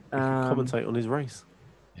 Commentate on his race.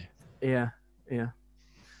 Yeah.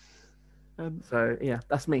 So, yeah,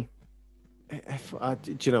 that's me.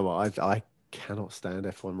 Do you know what? I cannot stand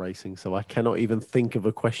F1 racing, so I cannot even think of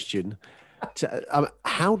a question.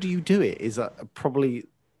 How do you do it? Is that probably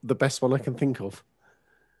the best one I can think of?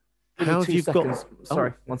 How have you got?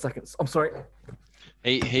 Sorry, 1 second. I'm sorry.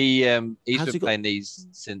 He's been playing these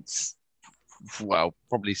since,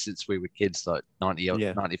 probably since we were kids, like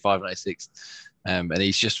 95, 96. And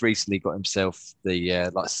he's just recently got himself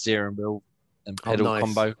the steering wheel and pedal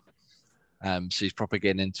combo. So he's proper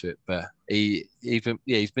getting into it. But he's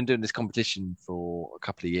been doing this competition for a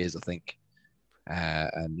couple of years, I think.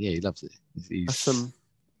 And he loves it. That's some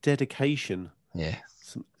dedication. Yeah.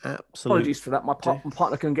 Some absolute. Apologies for that. My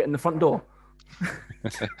partner couldn't get in the front door.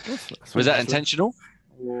 Was that intentional?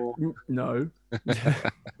 No.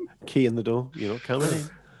 Key in the door. You're not coming in.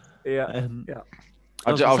 Yeah.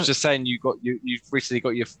 I was just saying you've recently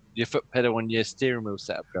got your foot pedal and your steering wheel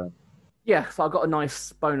setup going. Yeah, so I got a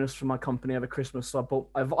nice bonus from my company over Christmas. So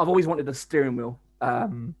I've always wanted a steering wheel,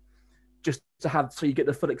 just to have, so you get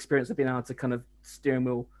the full experience of being able to kind of steering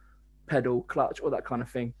wheel, pedal, clutch, all that kind of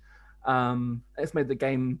thing. It's made the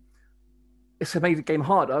game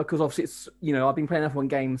harder because obviously it's, I've been playing F1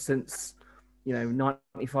 games since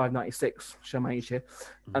 95, 96, show my age here,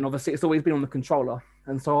 and obviously it's always been on the controller.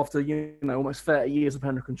 And so after almost 30 years of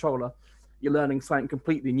playing the controller, you're learning something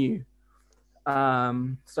completely new.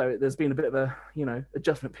 So there's been a bit of a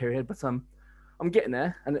adjustment period, but I'm getting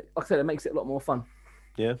there, and like I said, it makes it a lot more fun.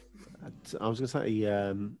 Yeah, I was gonna say,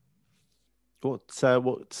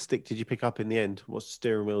 what stick did you pick up in the end? What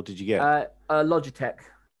steering wheel did you get? Logitech.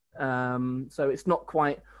 So it's not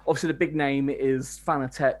quite, obviously the big name is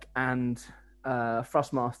Fanatec and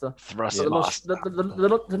Thrustmaster.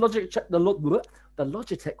 The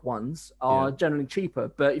Logitech ones are generally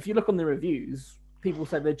cheaper, but if you look on the reviews, people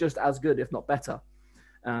say they're just as good, if not better,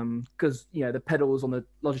 because the pedals on the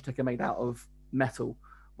Logitech are made out of metal,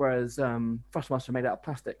 whereas Thrustmaster are made out of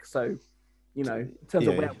plastic. So, in terms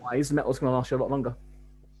of wear-wise, metal's going to last you a lot longer.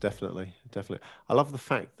 Definitely. I love the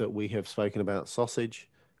fact that we have spoken about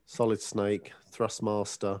Sausage, Solid Snake,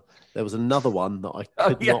 Thrustmaster. There was another one that I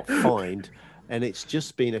could not find, and it's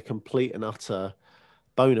just been a complete and utter.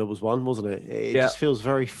 Boner was one, wasn't it? It just feels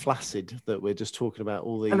very flaccid that we're just talking about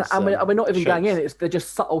all these. And we're not even going in. They're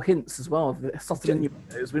just subtle hints as well. Subtle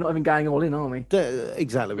innuendos. We're not even going all in, are we?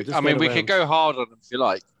 Exactly. We could go hard on them if you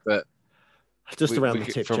like, but just around the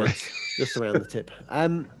tip, just around the tip.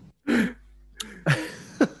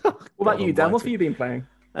 What about you, Dan? What have you been playing?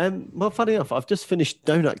 Well, funny enough, I've just finished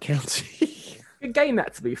Donut County. Good game,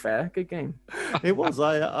 that, to be fair. Good game. It was.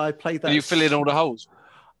 I played that. Did you fill in all the holes?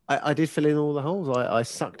 I did fill in all the holes. I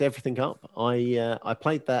sucked everything up. I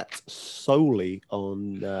played that solely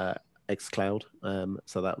on xCloud.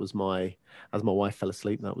 So that was as my wife fell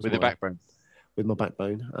asleep. That was with the backbone. With my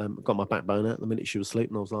backbone. Got my backbone out the minute she was asleep,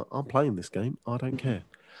 and I was like, I'm playing this game. I don't care.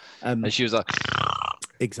 And she was like,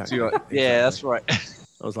 exactly. So like, yeah, that's right.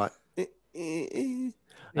 I was like,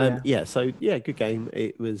 So good game.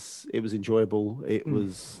 It was enjoyable. It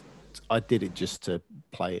was. I did it just to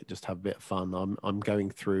play it, just have a bit of fun. I'm going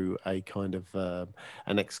through a kind of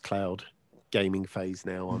an xCloud gaming phase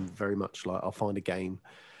now. I'm very much like, I'll find a game,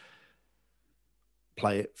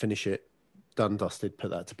 play it, finish it, done, dusted,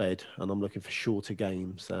 put that to bed, and I'm looking for shorter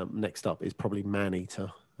games. Next up is probably Maneater.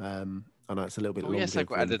 I know it's a little bit longer. Yes, I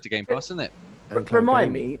got added to Game Pass, isn't it?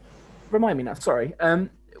 Remind me now. Sorry.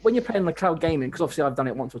 When you're playing the cloud gaming, because obviously I've done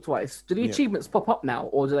it once or twice, do the achievements pop up now,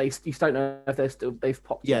 or do they? You just don't know if they've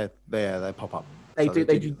popped. Yeah, they pop up. They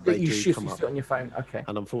do. You should sit on your phone. Okay.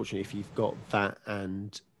 And unfortunately, if you've got that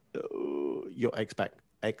and your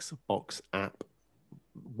Xbox app,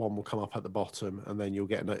 one will come up at the bottom, and then you'll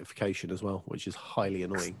get a notification as well, which is highly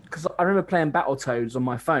annoying. Because I remember playing Battletoads on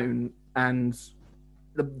my phone, and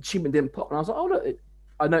the achievement didn't pop, and I was like, "Oh look!"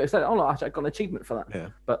 I noticed that. Oh look, actually, I got an achievement for that. Yeah.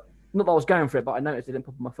 But not that I was going for it, but I noticed it didn't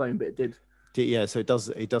pop on my phone, but it did. Yeah, so it does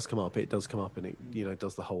come up. It does come up, and it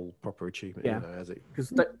does the whole proper achievement. Yeah, as it. Because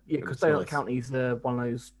Donut County's one of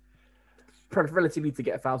those relatively to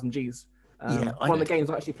get 1,000 Gs. One of the games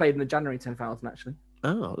I actually played in the January 10,000 actually.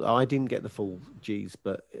 Oh, I didn't get the full Gs,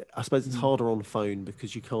 but I suppose it's harder on phone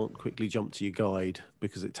because you can't quickly jump to your guide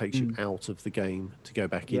because it takes you out of the game to go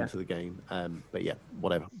back into the game. But yeah,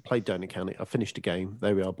 whatever. Played Donut County. I finished the game.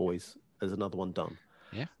 There we are, boys. There's another one done.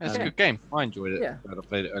 Yeah, it's a good game. I enjoyed it. Yeah. I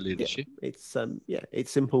played it earlier this year. It's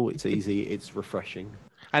it's simple, it's easy, it's refreshing,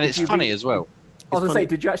 and it's funny as well. I was going to say,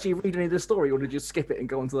 did you actually read any of the story, or did you skip it and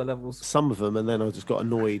go on to the levels? Some of them, and then I just got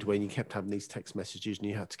annoyed when you kept having these text messages and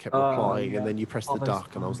you had to keep replying, and then you press the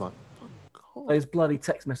duck, and I was like, oh, those bloody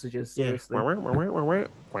text messages. Seriously. I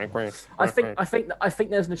think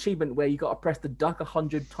there's an achievement where you got to press the duck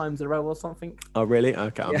 100 times in a row or something. Oh really?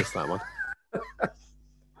 Okay, I missed that one.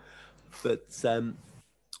 But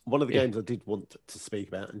one of the games I did want to speak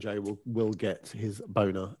about, and Jay will get his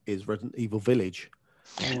boner, is Resident Evil Village.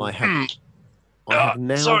 I have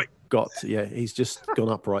now got. Yeah, he's just gone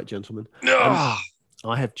upright, gentlemen. I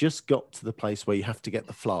have just got to the place where you have to get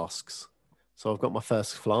the flasks. So I've got my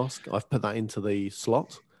first flask. I've put that into the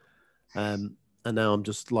slot, and now I'm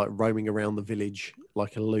just like roaming around the village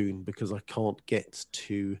like a loon because I can't get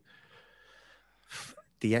to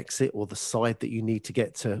the exit or the side that you need to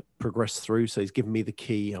get to progress through. So he's given me the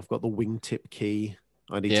key. I've got the wingtip key.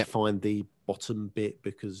 I need to find the bottom bit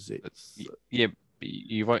because it's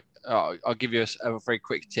you won't. I'll give you a very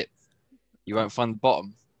quick tip. You won't find the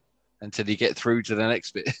bottom until you get through to the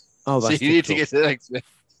next bit. Oh, that's so you need to get to the next bit.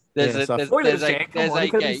 There's a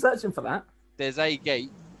gate. Searching for that. There's a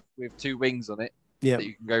gate with 2 wings on it that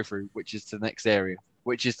you can go through, which is to the next area,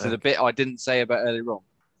 which is to the bit I didn't say about earlier on,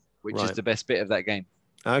 which is the best bit of that game.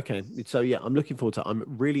 Okay, so yeah, I'm looking forward to it. I'm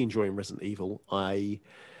really enjoying Resident Evil. I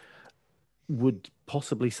would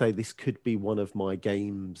possibly say this could be one of my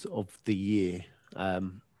games of the year.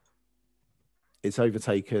 It's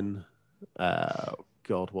overtaken.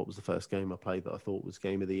 God, what was the first game I played that I thought was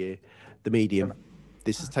game of the year? The Medium.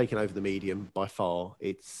 This has taken over the Medium by far.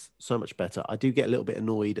 It's so much better. I do get a little bit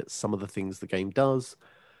annoyed at some of the things the game does,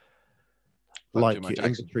 like your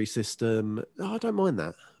inventory system. I don't mind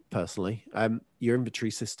that. Personally, your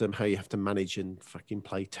inventory system, how you have to manage and fucking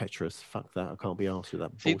play Tetris. Fuck that. I can't be arsed with that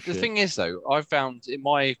bullshit. See, the thing is, though, I found in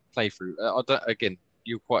my playthrough, again,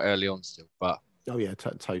 you're quite early on still, but... Oh, yeah,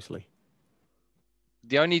 totally.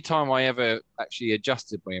 The only time I ever actually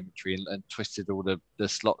adjusted my inventory and twisted all the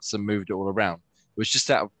slots and moved it all around was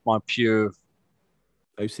just out of my pure...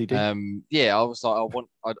 OCD? I was like,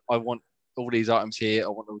 I want all these items here. I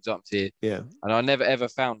want all these items here. Yeah. And I never ever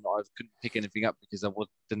found that I couldn't pick anything up because I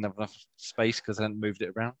didn't have enough space because I hadn't moved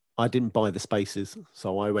it around. I didn't buy the spaces,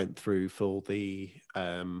 so I went through for the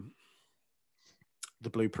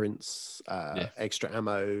blueprints, extra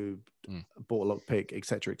ammo, bought a lockpick,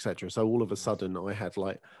 etc., etc. So all of a sudden, I had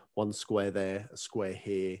like one square there, a square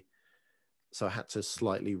here. So I had to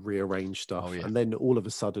slightly rearrange stuff, and then all of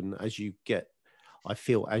a sudden, as you get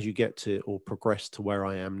to or progress to where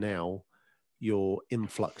I am now, you're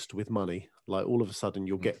influxed with money. Like all of a sudden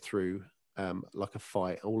you'll get through like a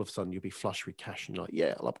fight. All of a sudden you'll be flush with cash and you're like,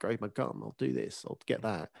 yeah, I'll upgrade my gun. I'll do this. I'll get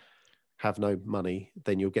that. Have no money.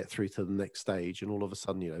 Then you'll get through to the next stage. And all of a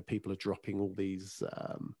sudden, people are dropping all these,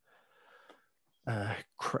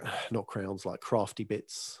 not crowns, like crafty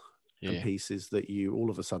bits and pieces that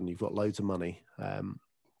all of a sudden you've got loads of money.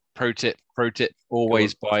 Pro tip,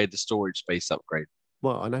 always buy the storage space upgrade.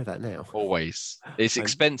 Well, I know that now. Always. It's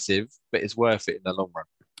expensive, but it's worth it in the long run.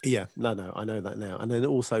 Yeah, no, I know that now. And then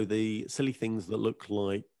also the silly things that look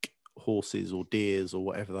like horses or deers or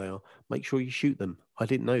whatever they are, make sure you shoot them. I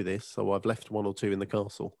didn't know this, so I've left 1 or 2 in the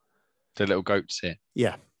castle. The little goats here.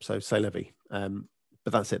 Yeah, so c'est la vie.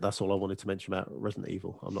 But that's it. That's all I wanted to mention about Resident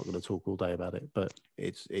Evil. I'm not going to talk all day about it, but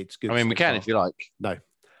it's good. I mean, we so can far. if you like. No,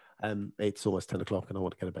 it's almost 10 o'clock and I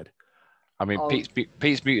want to go to bed. I mean,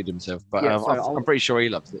 Pete's muted himself, but Yeah, I'm pretty sure he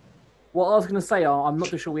loves it. Well, I was going to say, I'm not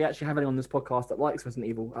too sure we actually have anyone on this podcast that likes Resident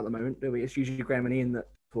Evil at the moment, do we? It's usually Graham and Ian that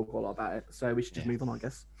talk a lot about it, so we should just move on, I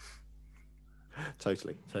guess.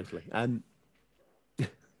 Totally.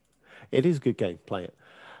 It is a good game. Play it.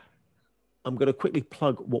 I'm going to quickly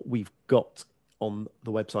plug what we've got on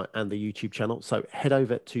the website and the YouTube channel. So head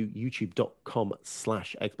over to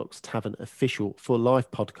youtube.com/Xbox Tavern Official for live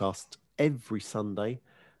podcast every Sunday.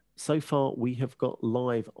 So far, we have got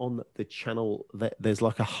live on the channel. There's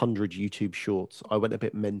like 100 YouTube shorts. I went a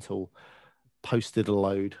bit mental, posted a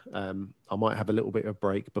load. I might have a little bit of a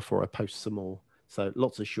break before I post some more. So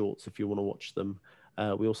lots of shorts if you want to watch them.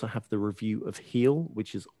 We also have the review of Heal,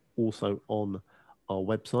 which is also on our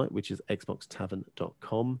website, which is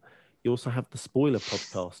xboxtavern.com. You also have the spoiler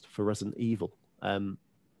podcast for Resident Evil.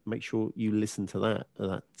 Make sure you listen to that.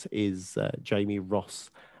 That is Jamie,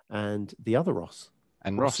 Ross, and the other Ross.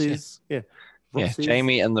 And Ross's, Ross,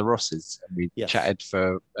 Jamie and the Rosses. And we chatted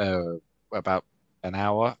for about an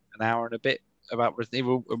hour and a bit about Resident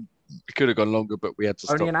Evil. We could have gone longer, but we had to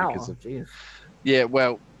stop. Only an hour? Jeez. Yeah,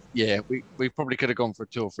 well, yeah, we probably could have gone for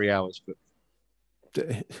 2 or 3 hours, but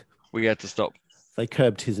we had to stop. They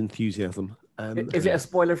curbed his enthusiasm. Is it a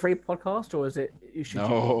spoiler-free podcast, or is it?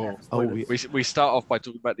 No. We start off by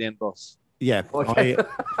talking about the end boss. Yeah, okay.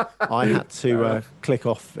 I had to click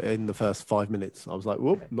off in the first 5 minutes. I was like,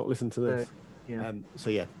 whoop, not listen to this.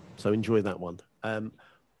 So enjoy that one.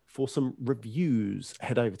 For some reviews,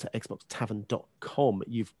 head over to xboxtavern.com.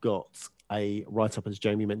 You've got a write-up, as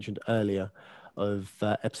Jamie mentioned earlier, of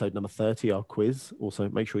episode number 30, our quiz. Also,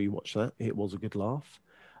 make sure you watch that. It was a good laugh.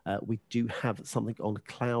 We do have something on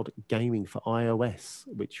cloud gaming for iOS,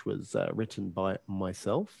 which was written by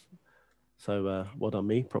myself. So well done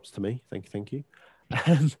me. Props to me. Thank you.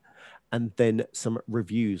 And then some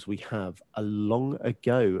reviews. We have A Long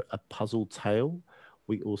Ago, A Puzzle Tale.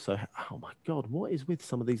 We also oh my God, what is with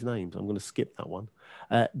some of these names? I'm going to skip that one.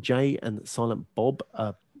 Jay and Silent Bob,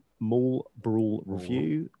 a Mall Brawl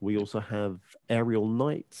review. We also have Aerial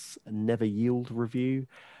Knights, a Never Yield review.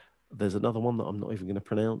 There's another one that I'm not even going to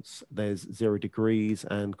pronounce. There's 0 Degrees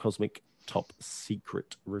and Cosmic Top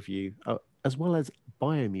Secret review, as well as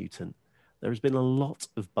Biomutant. There has been a lot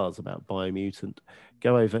of buzz about Biomutant.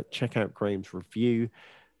 Go over, check out Graham's review.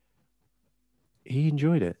 He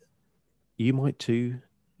enjoyed it. You might too.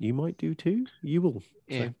 You might do too. You will.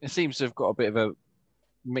 Yeah, so. It seems to have got a bit of a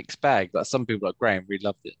mixed bag. Like some people, like Graham, really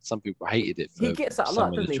loved it. Some people hated it. He gets that a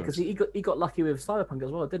lot, doesn't he? Because he got lucky with Cyberpunk as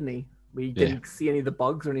well, didn't he? We didn't see any of the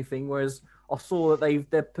bugs or anything. Whereas I saw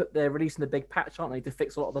that they're releasing a big patch, aren't they, to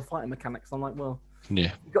fix a lot of the fighting mechanics. I'm like, well,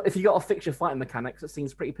 yeah. If you got to fix your fighting mechanics, it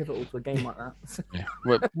seems pretty pivotal to a game like that. Yeah.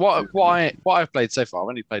 Well, what I've played so far, I've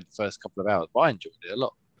only played the first couple of hours, but I enjoyed it a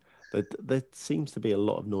lot. There seems to be a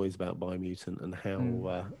lot of noise about Biomutant and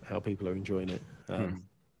how people are enjoying it.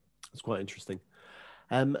 It's quite interesting.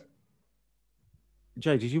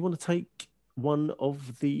 Jay, did you want to take one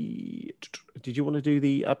of the? Did you want to do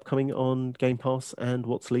the upcoming on Game Pass and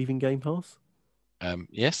what's leaving Game Pass?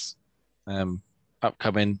 Yes.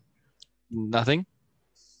 Upcoming, nothing.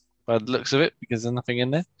 By the looks of it, because there's nothing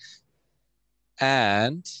in there.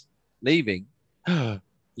 And leaving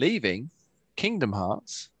Kingdom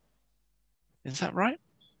Hearts. Is that right?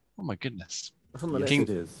 Oh my goodness. That's on the list. It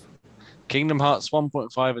is. Kingdom Hearts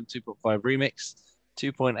 1.5 and 2.5 Remix,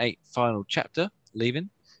 2.8 Final Chapter,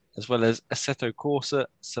 leaving, as well as Assetto Corsa,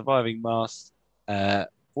 Surviving Mars,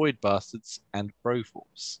 Void Bastards, and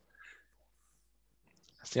Broforce.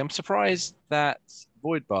 See, I'm surprised that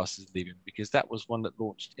Void Bastards is leaving because that was one that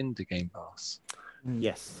launched into Game Pass.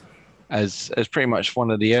 Yes. As pretty much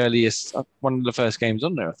one of the earliest, one of the first games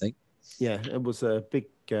on there, I think. Yeah, it was a big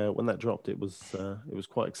when that dropped. It was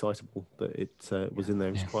quite excitable that it was in there.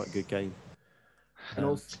 It was quite a good game. And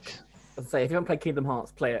also, as I say, if you haven't played Kingdom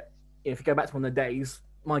Hearts, play it. If you go back to one of the days,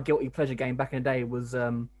 my guilty pleasure game back in the day was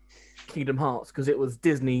Kingdom Hearts because it was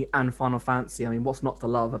Disney and Final Fantasy. I mean, what's not to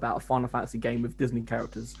love about a Final Fantasy game with Disney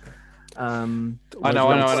characters? I know.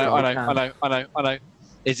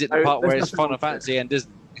 Is it the part where it's Final Fantasy and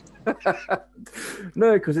Disney?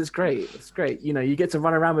 No, because it's great. It's great. You know, you get to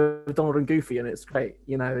run around with Donald and Goofy, and it's great.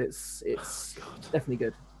 You know, it's definitely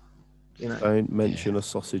good. You know, don't mention a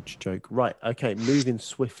sausage joke. Right. Okay. Moving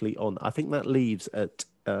swiftly on. I think that leaves at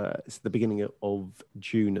it's the beginning of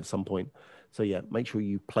June at some point. So yeah, make sure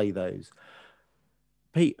you play those.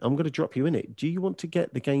 Pete, I'm going to drop you in it. Do you want to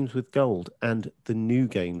get the games with gold and the new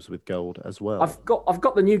games with gold as well? I've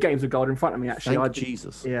got the new games with gold in front of me. Actually, Thank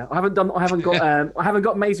Jesus. Yeah, I haven't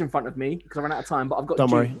got Maze in front of me because I ran out of time. But I've got.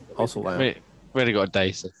 Don't worry, I'll sort that out. We already got a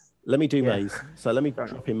day. So. Let me do Maze. So let me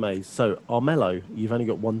drop in Maze. So Armello, you've only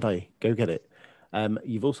got one day. Go get it.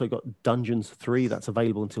 You've also got Dungeons 3. That's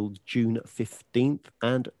available until June 15th.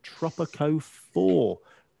 And Tropico 4.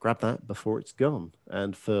 Grab that before it's gone.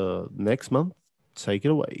 And for next month, take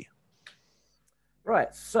it away.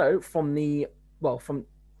 Right. So from the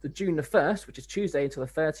June the 1st, which is Tuesday, until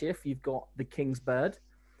the 30th, you've got The King's Bird.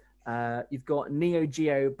 You've got Neo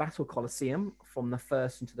Geo Battle Coliseum from the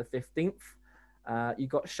 1st into the 15th. You've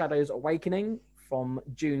got Shadows Awakening from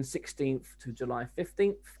June 16th to July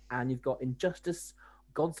 15th. And you've got Injustice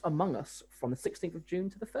Gods Among Us from the 16th of June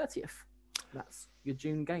to the 30th. That's your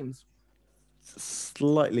June games.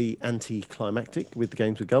 Slightly anti-climactic with the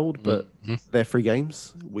games with gold, but they're free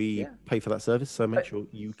games. We pay for that service, so make sure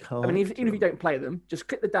you can't. I mean, even if you don't play them, just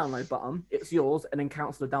click the download button. It's yours, and then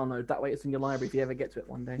cancel the download. That way, it's in your library if you ever get to it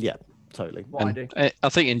one day. Yeah, totally. What I do. I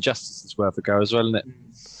think Injustice is worth a go as well, isn't it?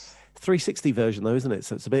 360 version though, isn't it?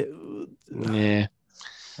 So it's a bit. Yeah.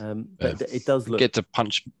 But it does look. Get to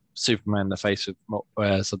punch Superman in the face with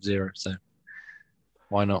Sub-Zero, so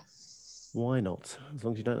why not? Why not? As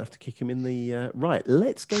long as you don't have to kick him in the right.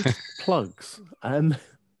 Let's go to plugs.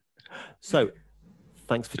 So,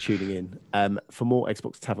 thanks for tuning in. For more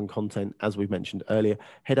Xbox Tavern content, as we mentioned earlier,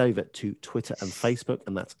 head over to Twitter and Facebook,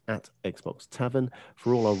 and that's at Xbox Tavern.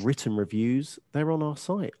 For all our written reviews, they're on our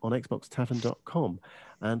site on xboxtavern.com.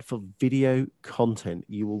 And for video content,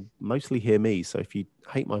 you will mostly hear me. So if you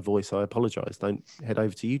hate my voice, I apologize. Don't head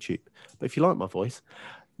over to YouTube. But if you like my voice,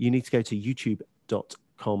 you need to go to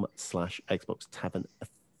youtube.com/Xbox Tavern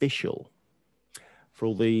Official. For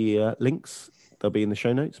all the links, they'll be in the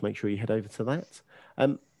show notes. Make sure you head over to that.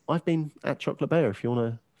 I've been at Chocolate Bear. If you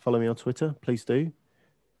want to follow me on Twitter, please do.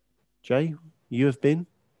 Jay, you have been?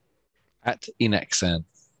 At Enexan.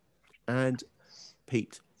 And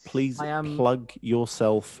Pete, please plug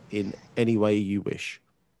yourself in any way you wish.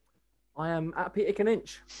 I am at Peter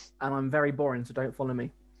Caninch, and I'm very boring, so don't follow me.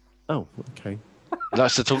 Oh, okay. He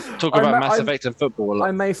likes to talk about Mass Effect and football a lot.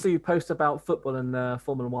 I mostly post about football and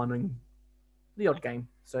Formula One and the odd game.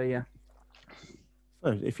 So yeah.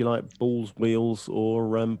 So if you like balls, wheels,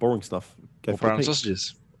 or boring stuff, go for brown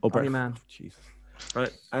sausages. Or brown man. Jesus.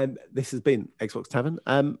 Right. This has been Xbox Tavern.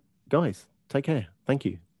 Guys, take care. Thank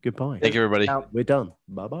you. Goodbye. Thank you, everybody. We're done.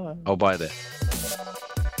 Bye-bye. I'll buy there.